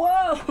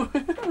 Whoa!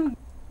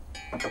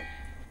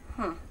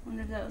 Huh,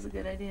 wonder if that was a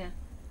good idea.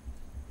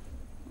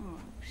 Oh,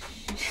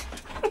 shit.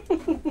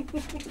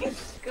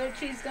 Goat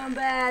cheese gone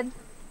bad.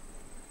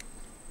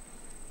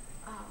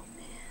 Oh,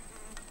 man.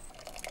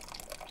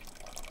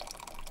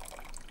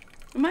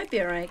 It might be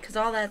all right, because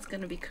all that's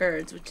gonna be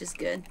curds, which is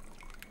good.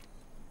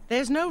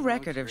 There's no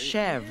record of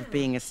Chev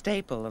being a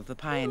staple of the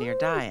pioneer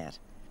diet,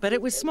 but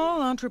it was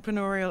small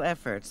entrepreneurial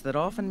efforts that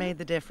often made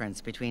the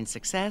difference between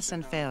success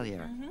and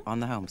failure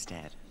on the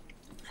homestead.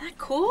 Is that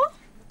cool?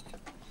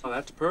 Oh,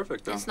 that's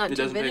perfect, though. It's not it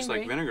too doesn't taste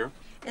like vinegary. vinegar.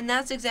 And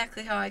that's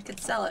exactly how I could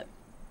sell it.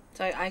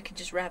 So I could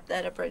just wrap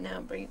that up right now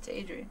and bring it to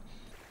Adrienne.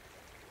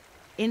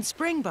 In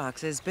spring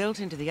boxes built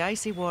into the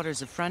icy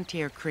waters of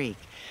Frontier Creek,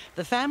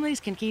 the families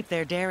can keep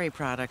their dairy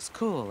products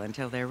cool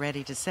until they're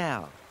ready to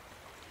sell.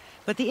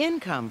 But the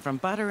income from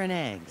butter and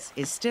eggs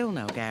is still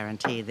no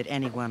guarantee that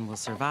anyone will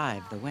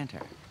survive the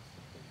winter.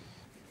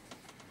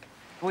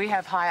 We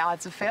have high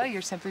odds of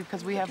failure simply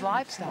because we have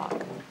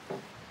livestock.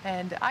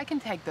 And I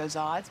can take those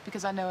odds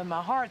because I know in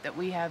my heart that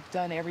we have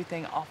done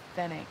everything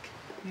authentic,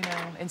 you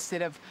know,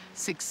 instead of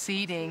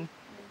succeeding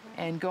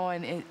and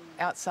going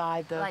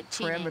outside the Like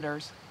cheating.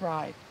 perimeters.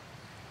 Right.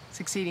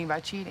 Succeeding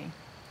by cheating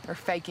or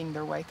faking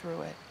their way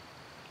through it.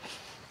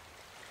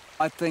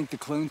 I think the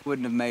Clunes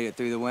wouldn't have made it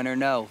through the winter,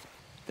 no.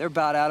 They're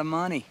about out of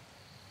money.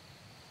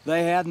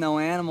 They have no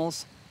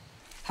animals.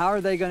 How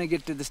are they going to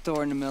get to the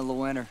store in the middle of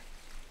winter?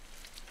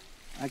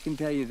 I can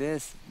tell you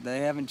this, they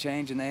haven't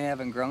changed and they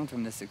haven't grown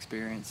from this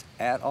experience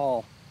at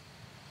all.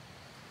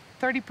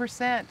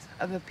 30%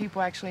 of the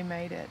people actually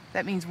made it.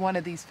 That means one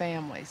of these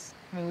families.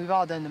 I mean, we've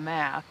all done the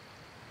math.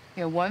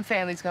 You know, one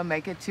family's gonna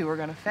make it, 2 are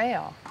gonna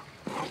fail.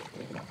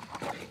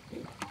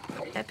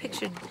 I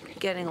pictured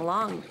getting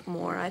along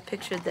more. I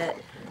pictured that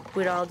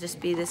we'd all just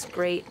be this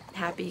great,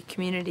 happy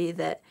community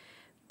that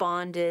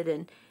bonded,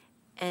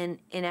 and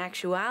in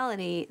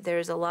actuality,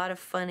 there's a lot of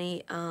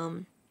funny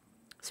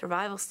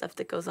survival stuff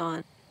that goes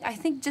on. I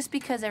think just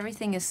because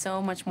everything is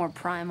so much more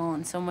primal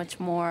and so much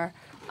more,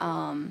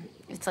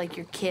 it's like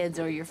your kids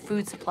or your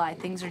food supply,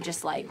 things are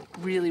just like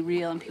really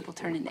real and people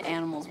turn into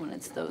animals when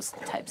it's those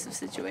types of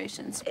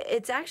situations.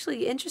 It's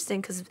actually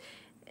interesting because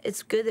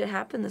it's good that it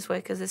happened this way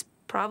because it's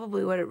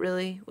probably what it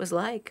really was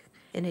like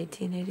in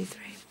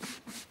 1883.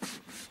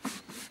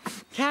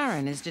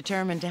 Karen is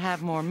determined to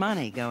have more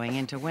money going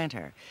into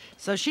winter,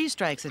 so she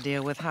strikes a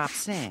deal with Hop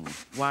Sing,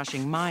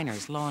 washing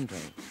miners' laundry.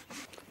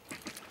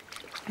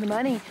 The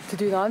money to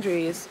do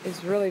laundry is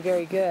really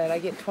very good. I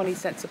get 20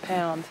 cents a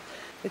pound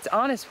It's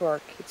honest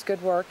work. It's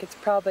good work. It's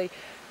probably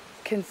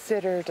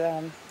considered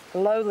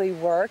lowly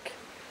work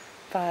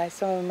by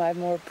some of my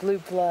more blue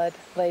blood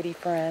lady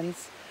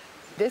friends.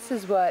 This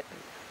is what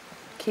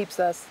keeps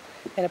us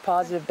in a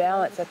positive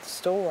balance at the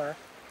store.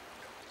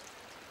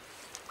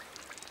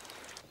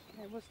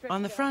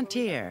 On the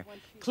frontier,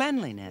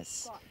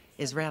 cleanliness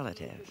is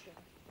relative.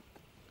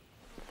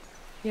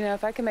 You know,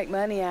 if I can make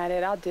money at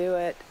it, I'll do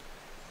it.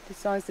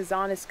 As long as it's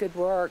honest, good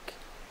work.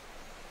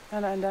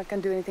 And I'm not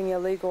going to do anything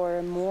illegal or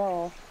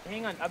immoral.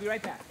 Hang on, I'll be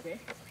right back, okay?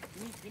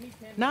 Give me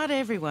 10 Not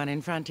everyone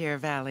in Frontier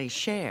Valley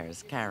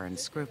shares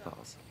Karen's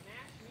scruples.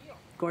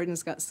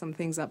 Gordon's got some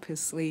things up his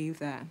sleeve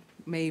that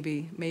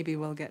maybe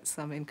we'll get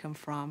some income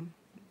from.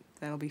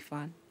 That'll be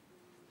fun.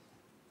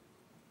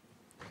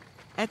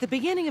 At the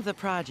beginning of the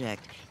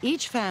project,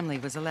 each family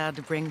was allowed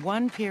to bring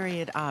one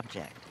period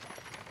object.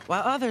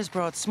 While others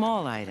brought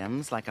small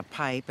items like a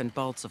pipe and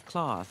bolts of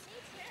cloth,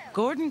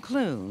 Gordon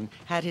Clune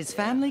had his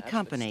family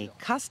company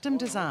custom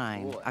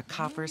design a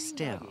copper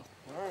still.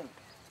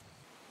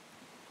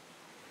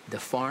 The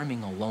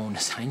farming alone,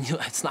 I knew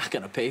it's not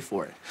going to pay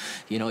for it.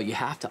 You know, you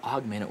have to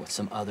augment it with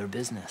some other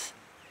business.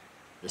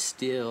 The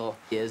still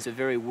is a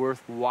very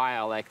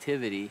worthwhile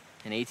activity.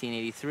 In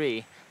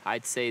 1883,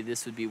 I'd say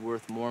this would be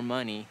worth more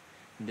money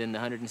than the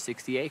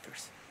 160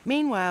 acres.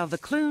 Meanwhile, the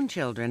Clune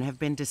children have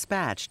been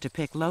dispatched to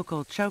pick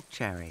local choke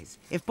cherries.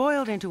 If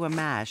boiled into a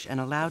mash and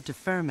allowed to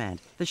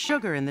ferment, the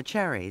sugar in the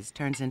cherries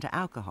turns into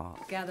alcohol.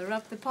 Gather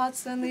up the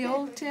pots and the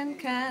old tin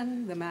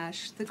can, the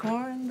mash, the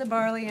corn, the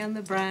barley, and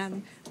the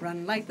bran.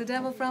 Run like the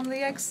devil from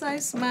the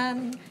excise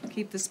man.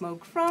 Keep the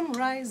smoke from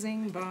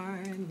rising,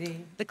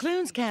 Barney. The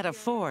Clunes can't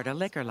afford a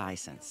liquor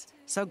license,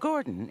 so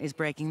Gordon is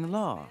breaking the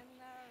law.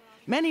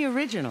 Many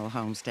original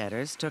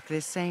homesteaders took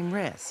this same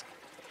risk.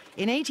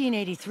 In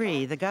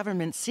 1883, the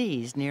government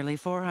seized nearly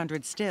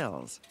 400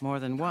 stills, more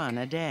than one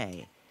a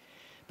day.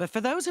 But for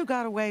those who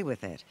got away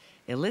with it,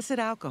 illicit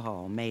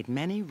alcohol made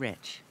many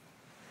rich.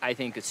 I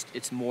think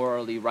it's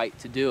morally right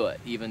to do it,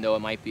 even though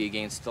it might be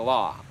against the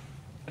law.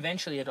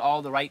 Eventually, at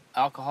all the right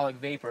alcoholic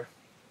vapor,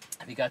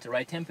 if you got the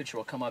right temperature,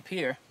 will come up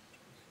here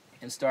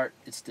and start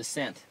its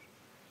descent.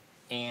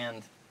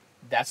 And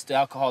that's the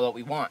alcohol that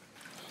we want.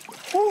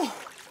 Whew.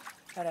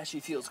 That actually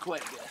feels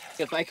quite good.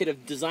 If I could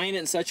have designed it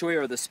in such a way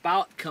where the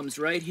spout comes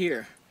right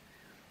here,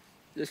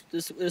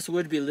 this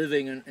would be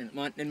living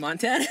in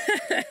Montana.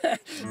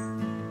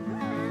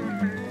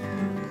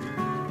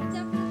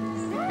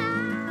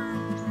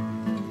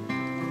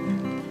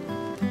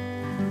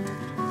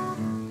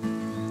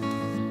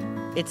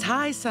 It's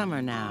high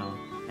summer now,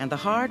 and the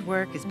hard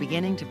work is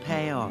beginning to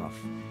pay off.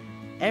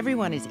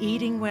 Everyone is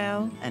eating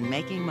well and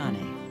making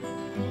money.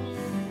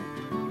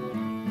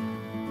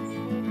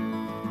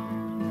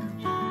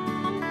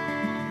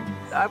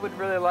 I would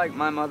really like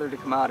my mother to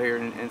come out here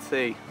and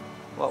see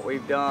what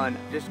we've done.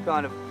 Just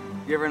kind of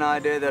give her an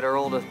idea that her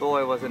oldest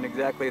boy wasn't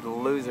exactly the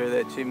loser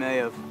that she may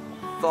have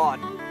thought.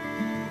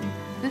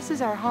 This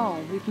is our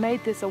home. We've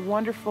made this a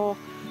wonderful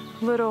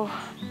little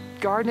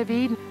Garden of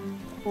Eden.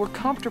 We're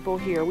comfortable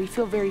here. We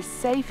feel very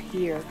safe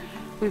here.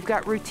 We've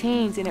got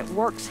routines and it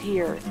works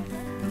here.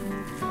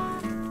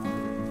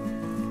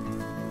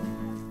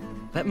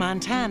 But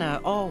Montana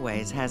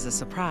always has a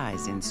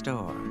surprise in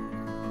store.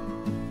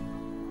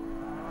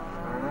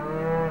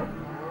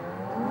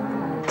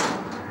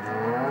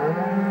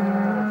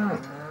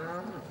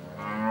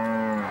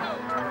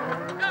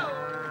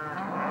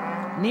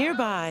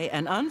 Nearby,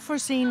 an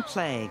unforeseen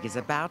plague is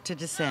about to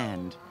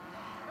descend.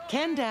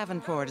 Ken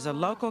Davenport is a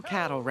local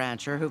cattle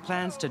rancher who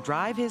plans to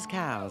drive his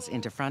cows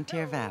into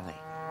Frontier Valley.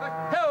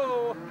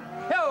 Ho!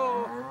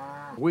 Ho!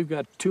 We've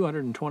got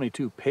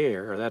 222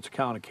 pair, that's a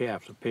count of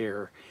calves a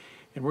pair,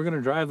 and we're going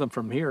to drive them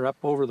from here up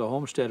over the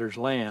homesteaders'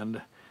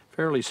 land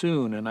fairly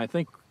soon. And I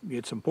think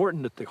it's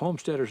important that the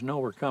homesteaders know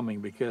we're coming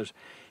because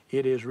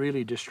it is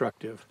really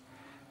destructive.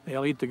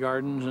 They'll eat the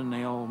gardens and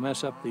they'll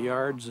mess up the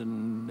yards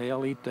and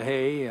they'll eat the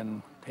hay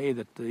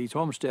that these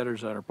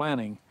homesteaders are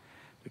planning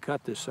to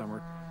cut this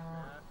summer.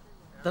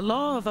 The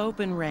law of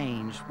open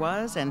range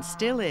was and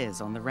still is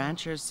on the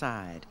rancher's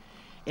side.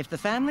 If the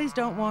families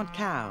don't want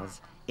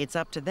cows, it's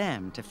up to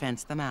them to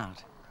fence them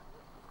out.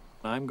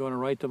 I'm going to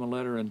write them a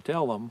letter and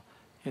tell them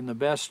in the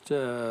best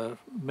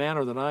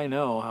manner that I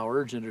know how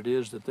urgent it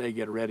is that they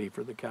get ready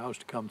for the cows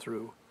to come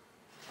through.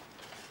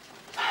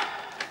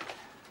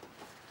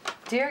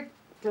 Dear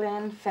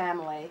Glenn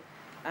family,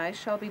 I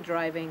shall be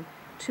driving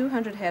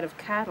 200 head of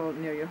cattle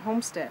near your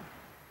homestead.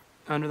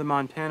 Under the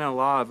Montana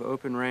law of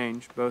open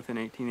range, both in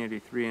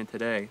 1883 and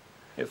today,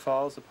 it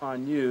falls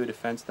upon you to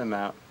fence them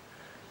out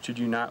should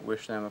you not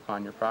wish them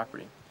upon your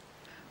property.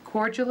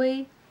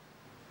 Cordially,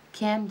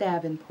 Ken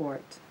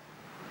Davenport.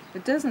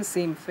 It doesn't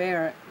seem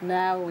fair.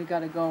 Now we got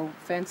to go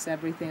fence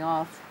everything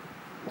off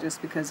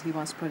just because he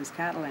wants to put his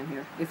cattle in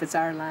here, if it's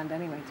our land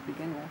anyway to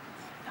begin with.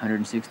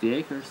 160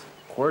 acres.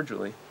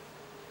 Cordially,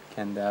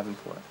 Ken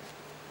Davenport.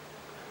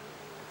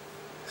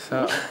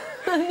 So...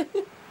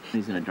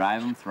 He's going to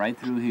drive them right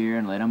through here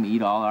and let them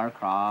eat all our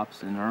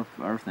crops and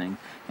our thing,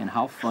 and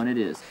how fun it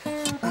is.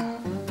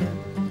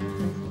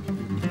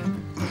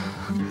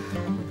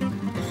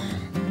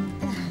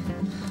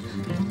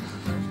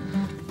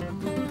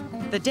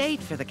 The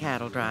date for the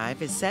cattle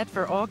drive is set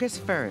for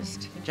August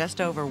 1st, just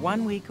over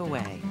 1 week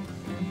away.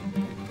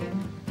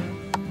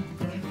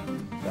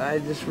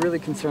 I'm just really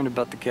concerned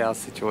about the cow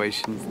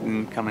situations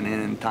and coming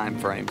in time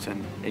frames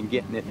and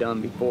getting it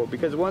done before,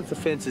 because once the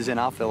fence is in,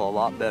 I'll feel a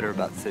lot better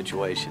about the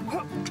situation.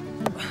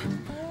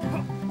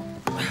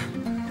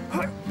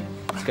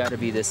 It's got to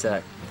be this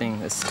thing,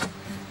 this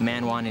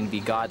man wanting to be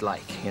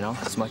godlike, you know,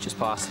 as much as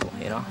possible,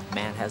 you know.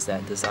 Man has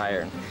that desire,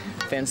 and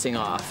fencing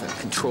off and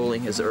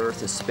controlling his earth,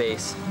 his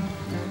space.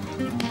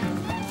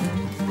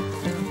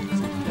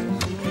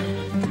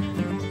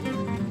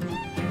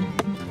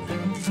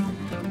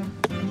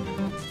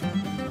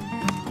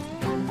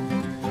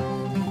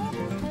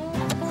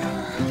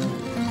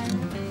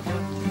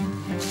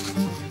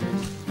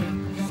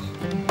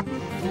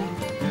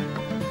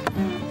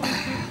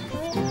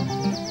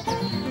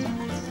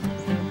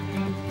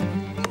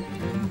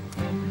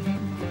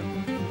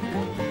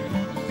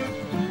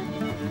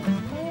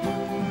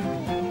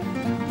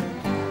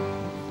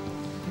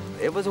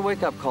 It was a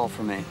wake-up call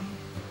for me.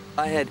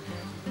 I had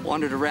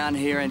wandered around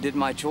here and did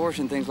my chores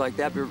and things like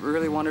that, but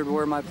really wondered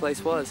where my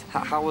place was.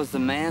 How was the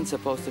man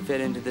supposed to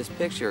fit into this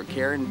picture?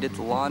 Karen did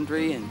the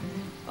laundry, and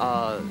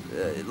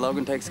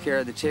Logan takes care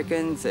of the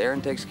chickens,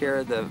 Aaron takes care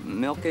of the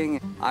milking.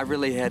 I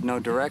really had no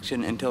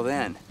direction until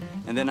then,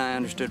 and then I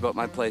understood what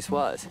my place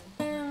was.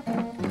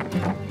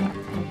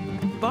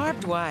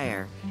 Barbed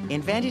wire,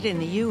 invented in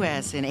the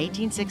U.S. in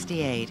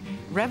 1868,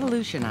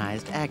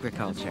 revolutionized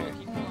agriculture.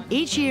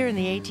 Each year in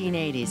the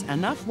 1880s,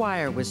 enough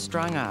wire was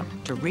strung up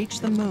to reach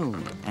the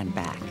moon and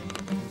back.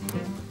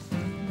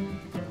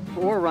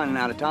 We're running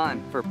out of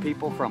time for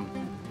people from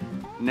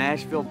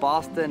Nashville,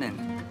 Boston,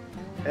 and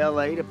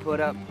L.A. to put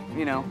up,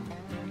 you know,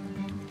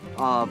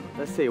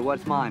 let's see,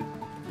 what's mine?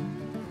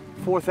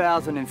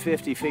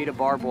 4,050 feet of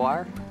barbed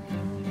wire.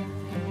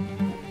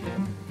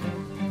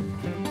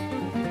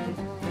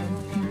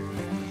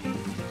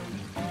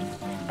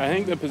 I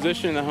think the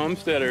position of the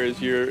homesteader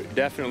is you're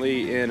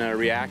definitely in a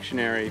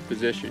reactionary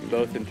position,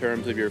 both in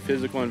terms of your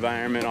physical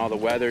environment, all the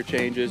weather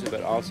changes,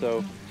 but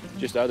also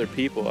just other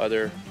people,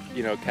 other,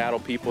 you know, cattle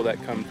people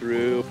that come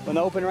through. When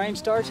the open range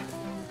starts,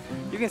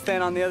 you can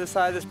stand on the other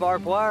side of this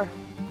barbed wire.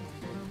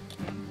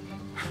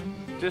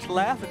 Just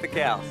laugh at the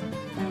cows.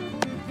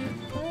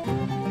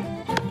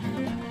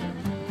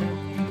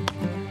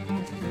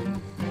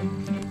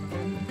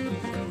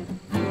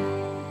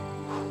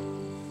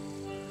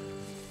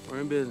 We're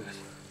in business.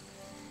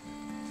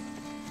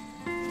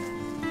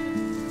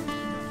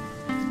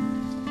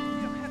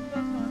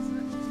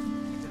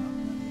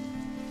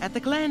 At the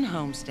Glenn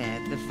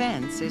homestead, the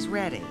fence is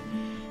ready,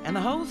 and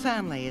the whole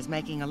family is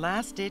making a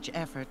last-ditch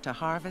effort to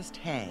harvest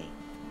hay.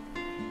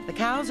 The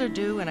cows are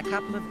due in a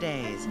couple of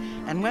days,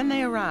 and when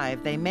they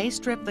arrive, they may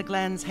strip the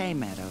Glenn's hay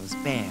meadows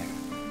bare.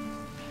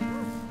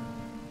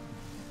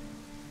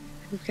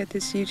 We've got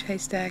this huge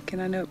haystack,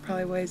 and I know it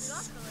probably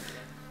weighs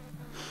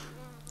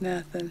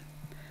nothing.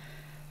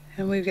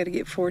 And we've got to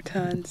get 4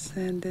 tons,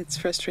 and it's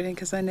frustrating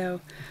because I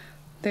know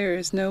there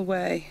is no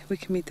way we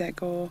can meet that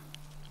goal.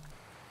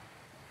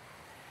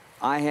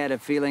 I had a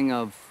feeling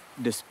of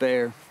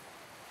despair.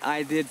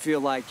 I did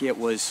feel like it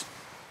was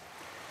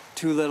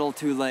too little,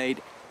 too late.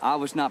 I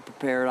was not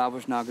prepared. I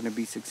was not going to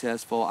be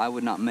successful. I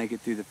would not make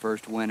it through the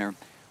first winter.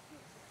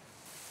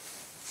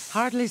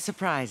 Hardly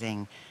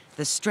surprising,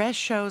 the stress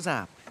shows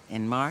up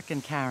in Mark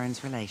and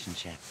Karen's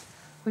relationship.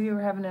 We were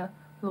having a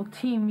little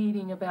team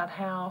meeting about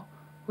how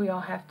we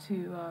all have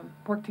to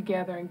work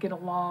together and get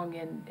along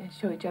and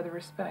show each other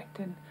respect.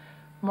 And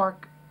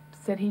Mark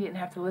said he didn't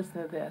have to listen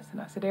to this,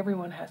 and I said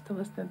everyone has to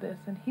listen to this,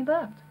 and he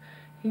left.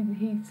 He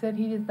said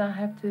he does not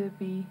have to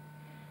be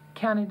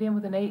counted in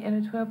with an 8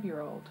 and a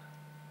 12-year-old,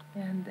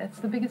 and that's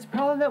the biggest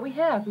problem that we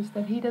have, is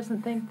that he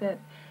doesn't think that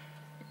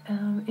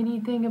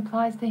anything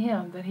applies to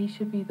him, that he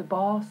should be the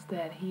boss,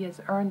 that he has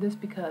earned this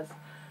because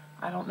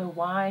I don't know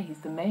why, he's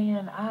the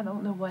man, I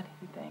don't know what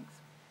he thinks.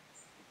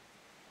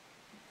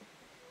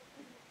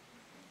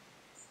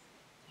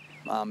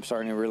 I'm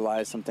starting to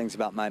realize some things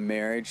about my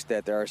marriage,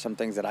 that there are some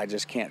things that I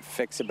just can't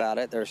fix about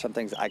it. There are some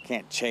things I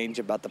can't change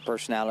about the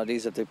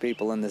personalities of the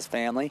people in this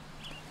family.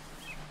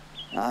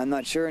 I'm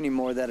not sure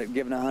anymore that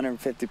giving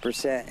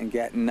 150% and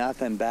getting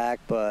nothing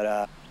back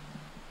but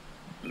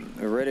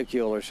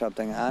ridicule or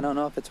something, I don't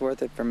know if it's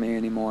worth it for me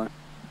anymore.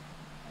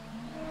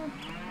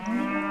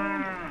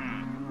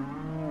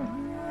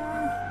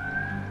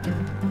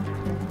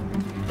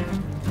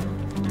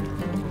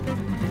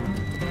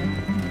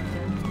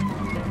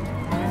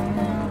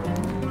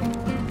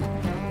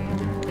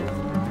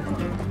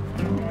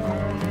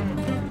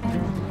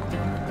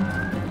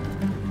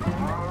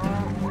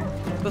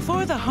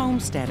 Before the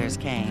homesteaders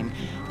came,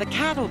 the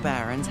cattle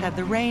barons had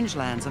the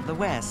rangelands of the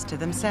West to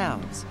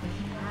themselves.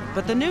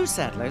 But the new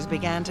settlers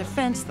began to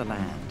fence the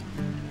land.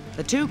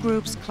 The two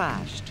groups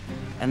clashed,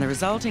 and the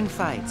resulting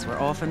fights were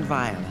often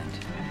violent.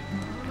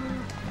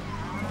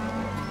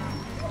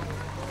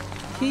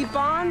 Keep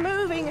on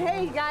moving.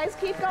 Hey, guys,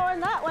 keep going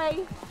that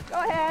way.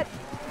 Go ahead.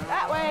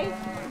 That way.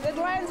 The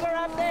Glenns are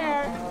up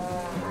there.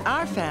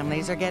 Our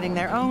families are getting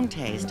their own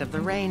taste of the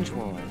range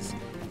wars.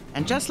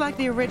 And just like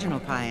the original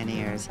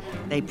pioneers,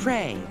 they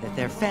pray that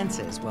their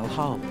fences will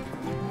hold.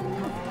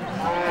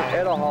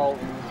 It'll hold.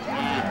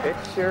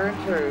 It's sure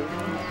and true.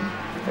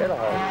 It'll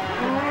hold.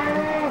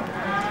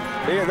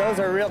 Yeah, those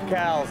are real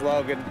cows,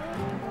 Logan.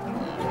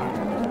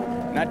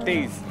 Not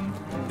these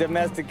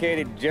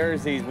domesticated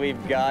jerseys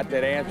we've got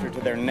that answer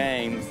to their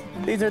names.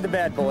 These are the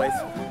bad boys.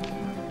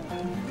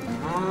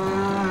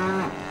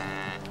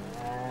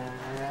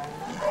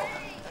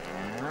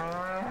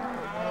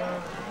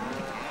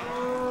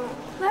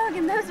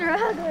 Logan, those are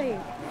ugly.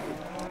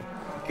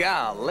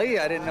 Golly,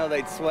 I didn't know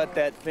they'd sweat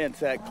that fence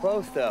that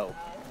close, though.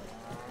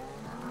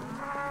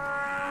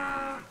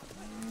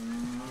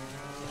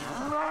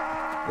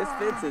 This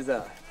fence is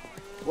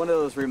one of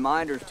those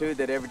reminders, too,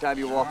 that every time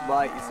you walk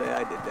by it, you say,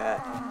 I did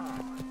that.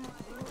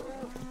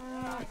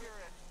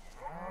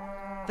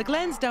 The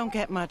Glenns don't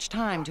get much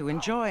time to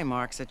enjoy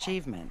Mark's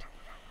achievement.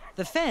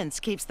 The fence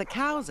keeps the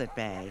cows at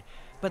bay,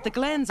 but the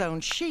Glenns'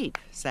 own sheep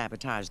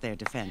sabotage their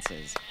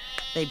defenses.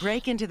 They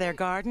break into their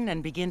garden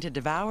and begin to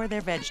devour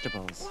their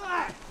vegetables.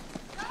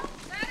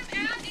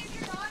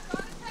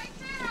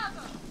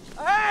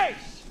 Hey!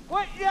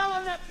 Quit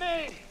yelling at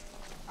me!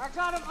 I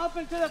got him up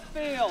into the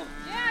field.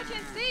 Yeah, I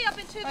can see up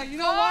into the garden. You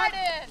know what?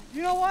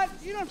 You know what?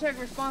 You don't take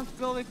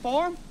responsibility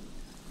for him.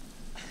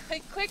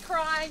 Hey, quit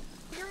crying.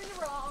 You're in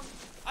the wrong.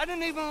 I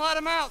didn't even let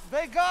him out.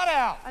 They got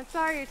out. I'm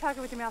sorry you're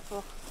talking with your mouth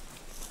full.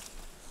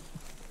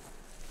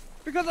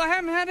 Because I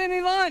haven't had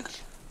any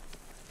lunch.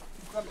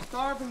 I'm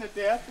starving to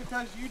death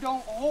because you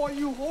don't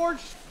you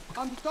horse.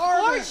 I'm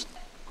starving. Horse?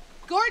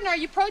 Gordon, are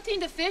you protein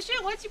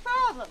deficient? What's your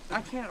problem?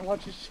 I can't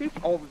watch the sheep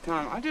all the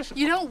time.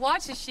 You don't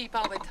watch the sheep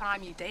all the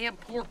time, you damn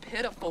poor,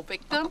 pitiful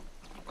victim.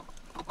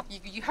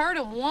 You heard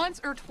them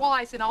once or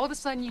twice, and all of a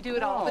sudden you do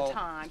it all the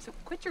time. So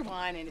quit your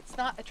whining. It's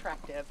not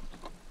attractive.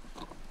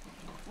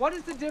 What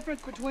is the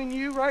difference between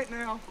you right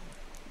now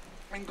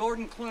and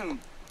Gordon Clune?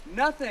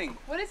 Nothing.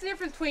 What is the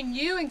difference between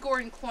you and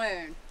Gordon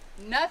Clune?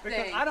 Nothing.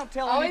 Because I don't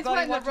tell Always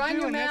anybody what to run do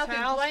your in this mouth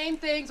house. and blame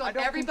things on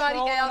everybody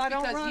control and I else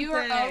don't because run you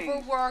are things.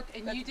 overworked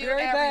and That's you do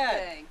very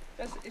everything.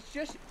 Bad. It's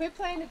just quit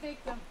playing the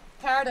victim.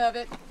 Tired of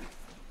it.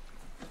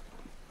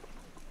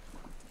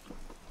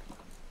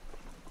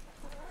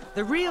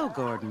 The real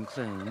Gordon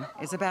Clune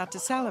is about to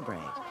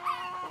celebrate.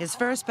 His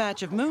first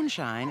batch of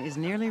moonshine is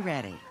nearly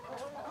ready.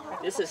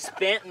 This is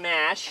spent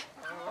mash.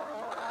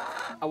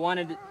 I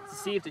wanted to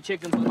see if the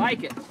chickens would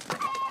like it.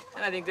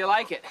 And I think they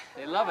like it.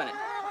 They're loving it.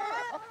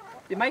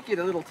 They might get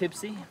a little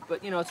tipsy,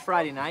 but you know, it's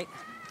Friday night.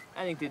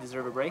 I think they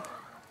deserve a break.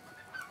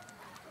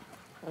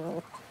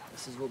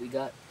 This is what we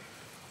got.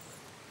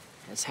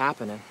 It's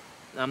happening.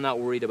 I'm not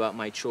worried about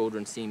my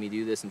children seeing me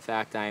do this. In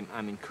fact, I'm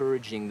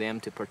encouraging them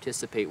to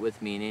participate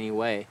with me in any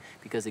way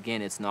because,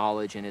 again, it's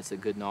knowledge and it's a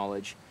good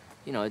knowledge.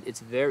 You know, it's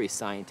very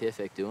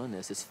scientific doing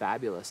this. It's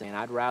fabulous. And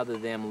I'd rather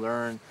them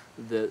learn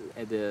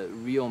the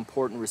real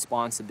important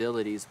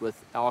responsibilities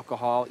with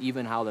alcohol,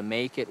 even how to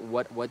make it,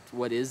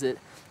 what is it,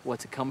 what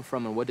to come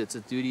from, and what does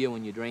it do to you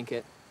when you drink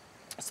it,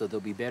 so they'll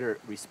be better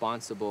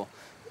responsible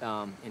in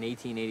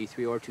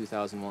 1883 or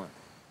 2001.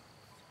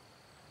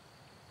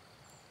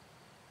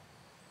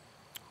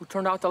 Who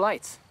turned out the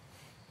lights?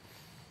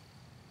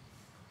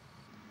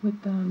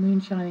 With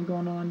moonshining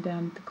going on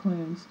down at the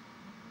Clunes,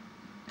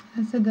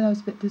 I said that I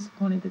was a bit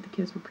disappointed that the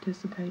kids were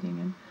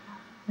participating,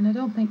 and I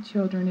don't think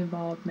children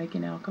involved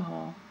making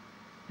alcohol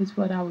is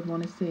what I would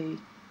want to see.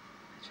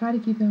 I try to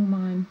keep in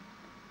mind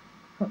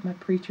what my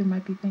preacher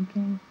might be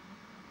thinking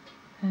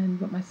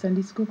and what my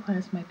Sunday school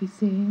class might be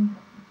seeing.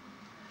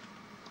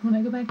 When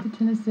I go back to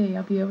Tennessee,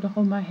 I'll be able to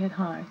hold my head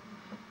high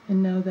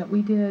and know that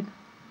we did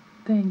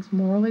things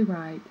morally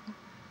right,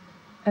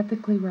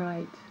 ethically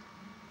right,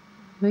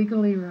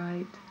 legally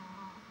right,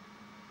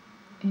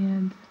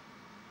 and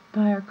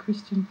by our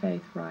Christian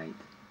faith right.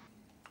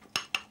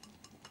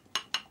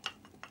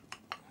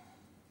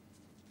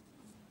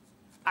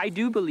 I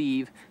do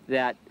believe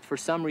that for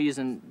some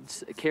reason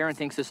Karen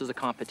thinks this is a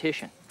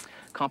competition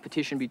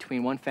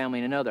between one family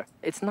and another.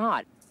 It's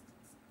not.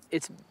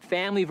 It's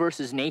family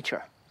versus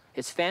nature.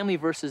 It's family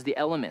versus the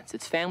elements.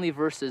 It's family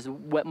versus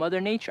what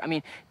Mother Nature. I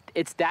mean,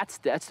 that's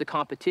the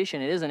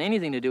competition. It isn't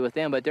anything to do with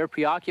them, but they're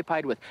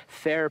preoccupied with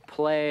fair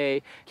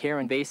play.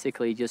 Karen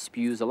basically just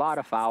spews a lot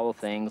of foul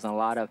things and a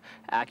lot of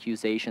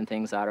accusation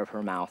things out of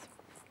her mouth.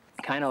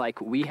 Kind of like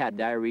we had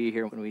diarrhea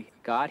here when we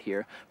got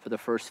here for the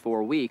first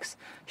 4 weeks.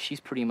 She's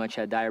pretty much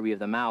had diarrhea of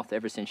the mouth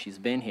ever since she's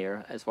been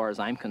here, as far as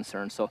I'm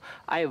concerned. So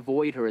I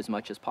avoid her as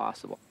much as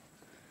possible.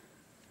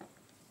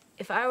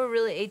 If I were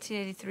really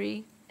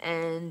 1883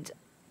 and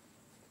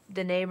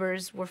the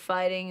neighbors were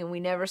fighting and we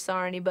never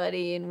saw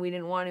anybody and we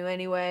didn't want to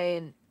anyway,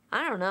 and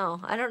I don't know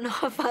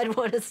if I'd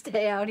want to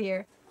stay out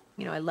here.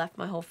 You know, I left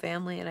my whole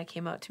family and I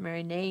came out to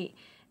marry Nate,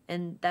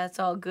 and that's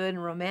all good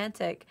and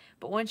romantic,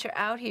 but once you're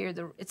out here,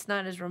 it's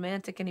not as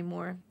romantic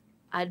anymore.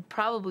 I'd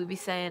probably be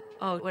saying,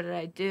 oh, what did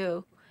I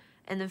do?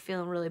 And then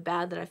feeling really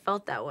bad that I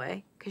felt that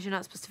way, because you're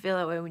not supposed to feel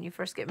that way when you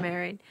first get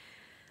married.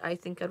 I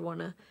think I'd want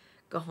to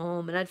go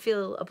home, and I'd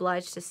feel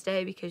obliged to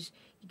stay because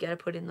You got to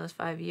put in those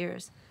 5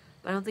 years.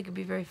 But I don't think it'd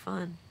be very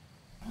fun.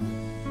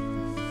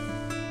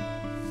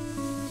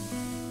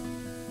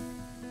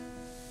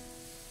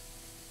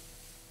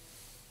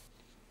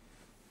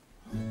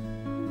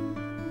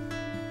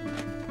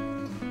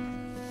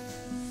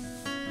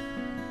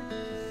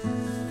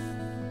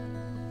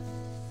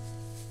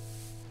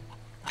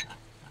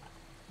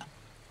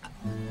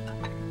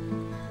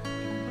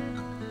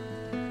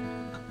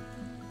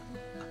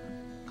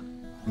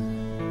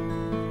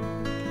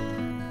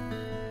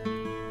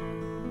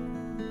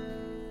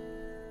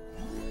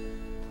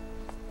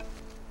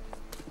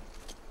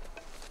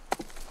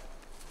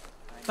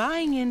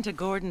 Buying into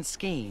Gordon's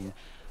scheme,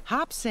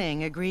 Hop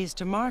Sing agrees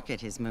to market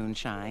his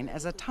moonshine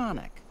as a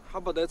tonic. How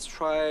about let's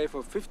try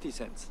for 50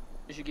 cents?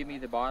 You should give me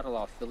the bottle,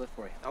 I'll fill it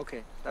for you.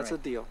 Okay, that's a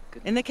deal.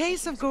 Good. In the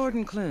case of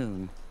Gordon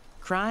Clune,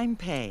 crime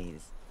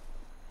pays.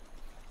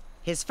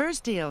 His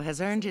first deal has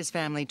earned his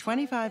family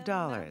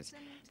 $25,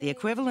 the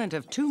equivalent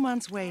of 2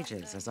 months'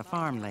 wages as a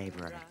farm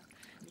laborer.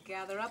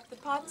 Gather up the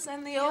pots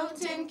and the old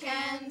tin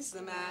cans,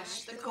 the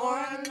mash, the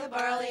corn, the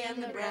barley,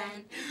 and the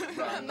bran.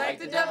 Run like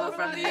the devil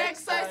from the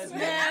excise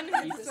man.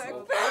 He's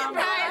a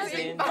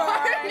rising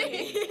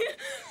party.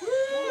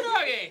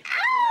 Doggy!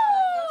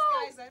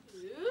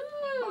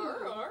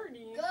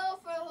 Go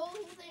for the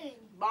whole thing.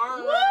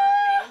 Barn.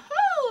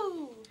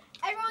 Woohoo!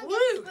 Everyone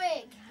gets a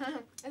swig.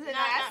 Is it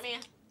nice? Not me.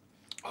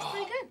 It's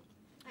pretty good.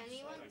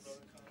 Anyone?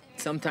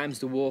 Sometimes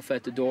the wolf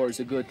at the door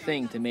is a good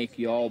thing to make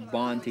you all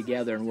bond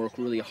together and work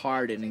really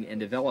hard and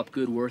develop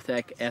good work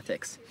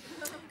ethics.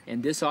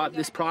 And this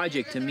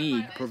project to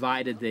me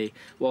provided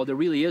well, there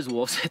really is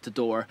wolves at the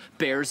door,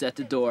 bears at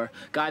the door,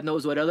 God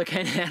knows what other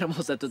kind of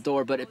animals at the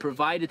door, but it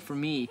provided for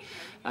me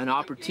an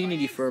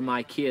opportunity for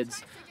my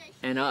kids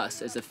and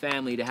us as a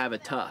family to have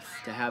it tough,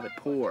 to have it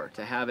poor,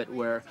 to have it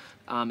where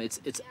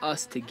it's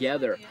us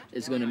together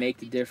is going to make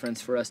the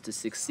difference for us to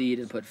succeed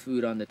and put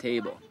food on the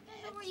table.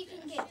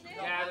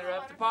 Gather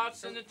up the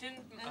pots and the tin.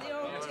 And the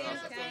old tin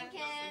cans,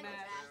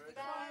 the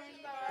corn,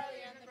 the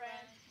barley, and the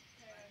bran.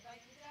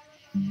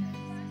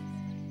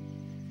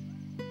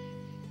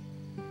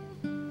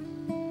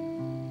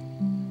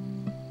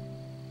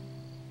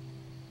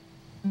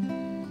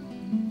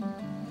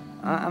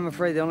 I'm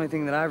afraid the only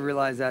thing that I've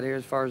realized out here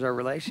as far as our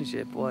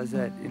relationship was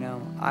that, you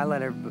know, I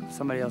let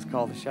somebody else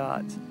call the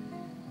shots.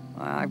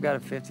 I've got a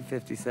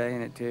 50-50 say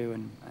in it too,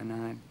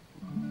 and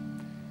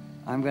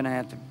I'm gonna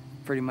have to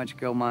pretty much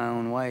go my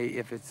own way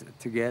if it's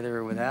together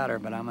or without her,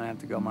 but I'm gonna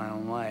have to go my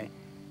own way.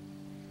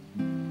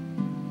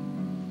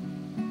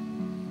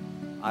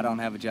 I don't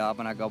have a job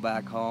when I go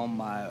back home.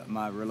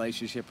 My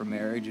relationship or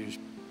marriage is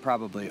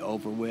probably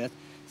over with.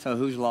 So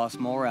who's lost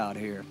more out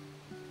here?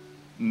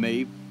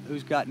 Me.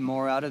 Who's gotten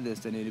more out of this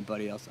than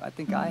anybody else? I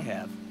think I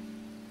have.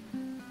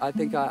 I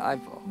think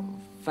I've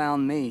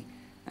found me,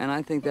 and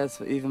I think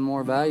that's even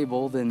more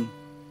valuable than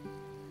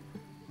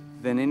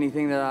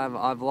anything that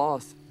I've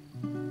lost.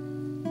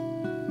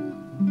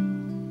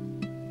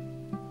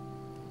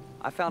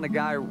 I found a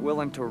guy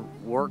willing to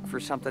work for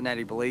something that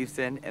he believes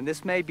in, and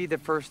this may be the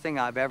first thing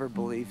I've ever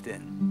believed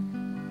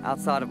in,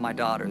 outside of my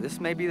daughter.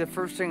 This may be the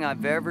first thing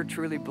I've ever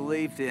truly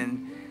believed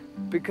in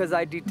because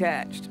I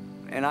detached,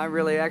 and I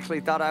really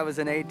actually thought I was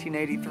in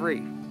 1883.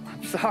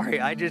 I'm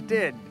sorry, I just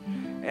did.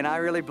 And I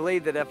really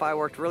believed that if I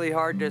worked really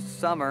hard this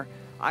summer,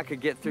 I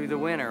could get through the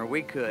winter,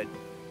 we could.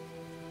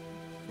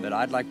 But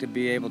I'd like to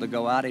be able to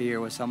go out of here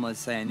with someone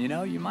saying, you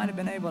know, you might have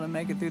been able to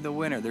make it through the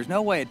winter. There's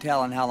no way of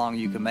telling how long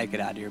you can make it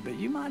out here, but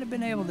you might have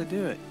been able to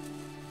do it.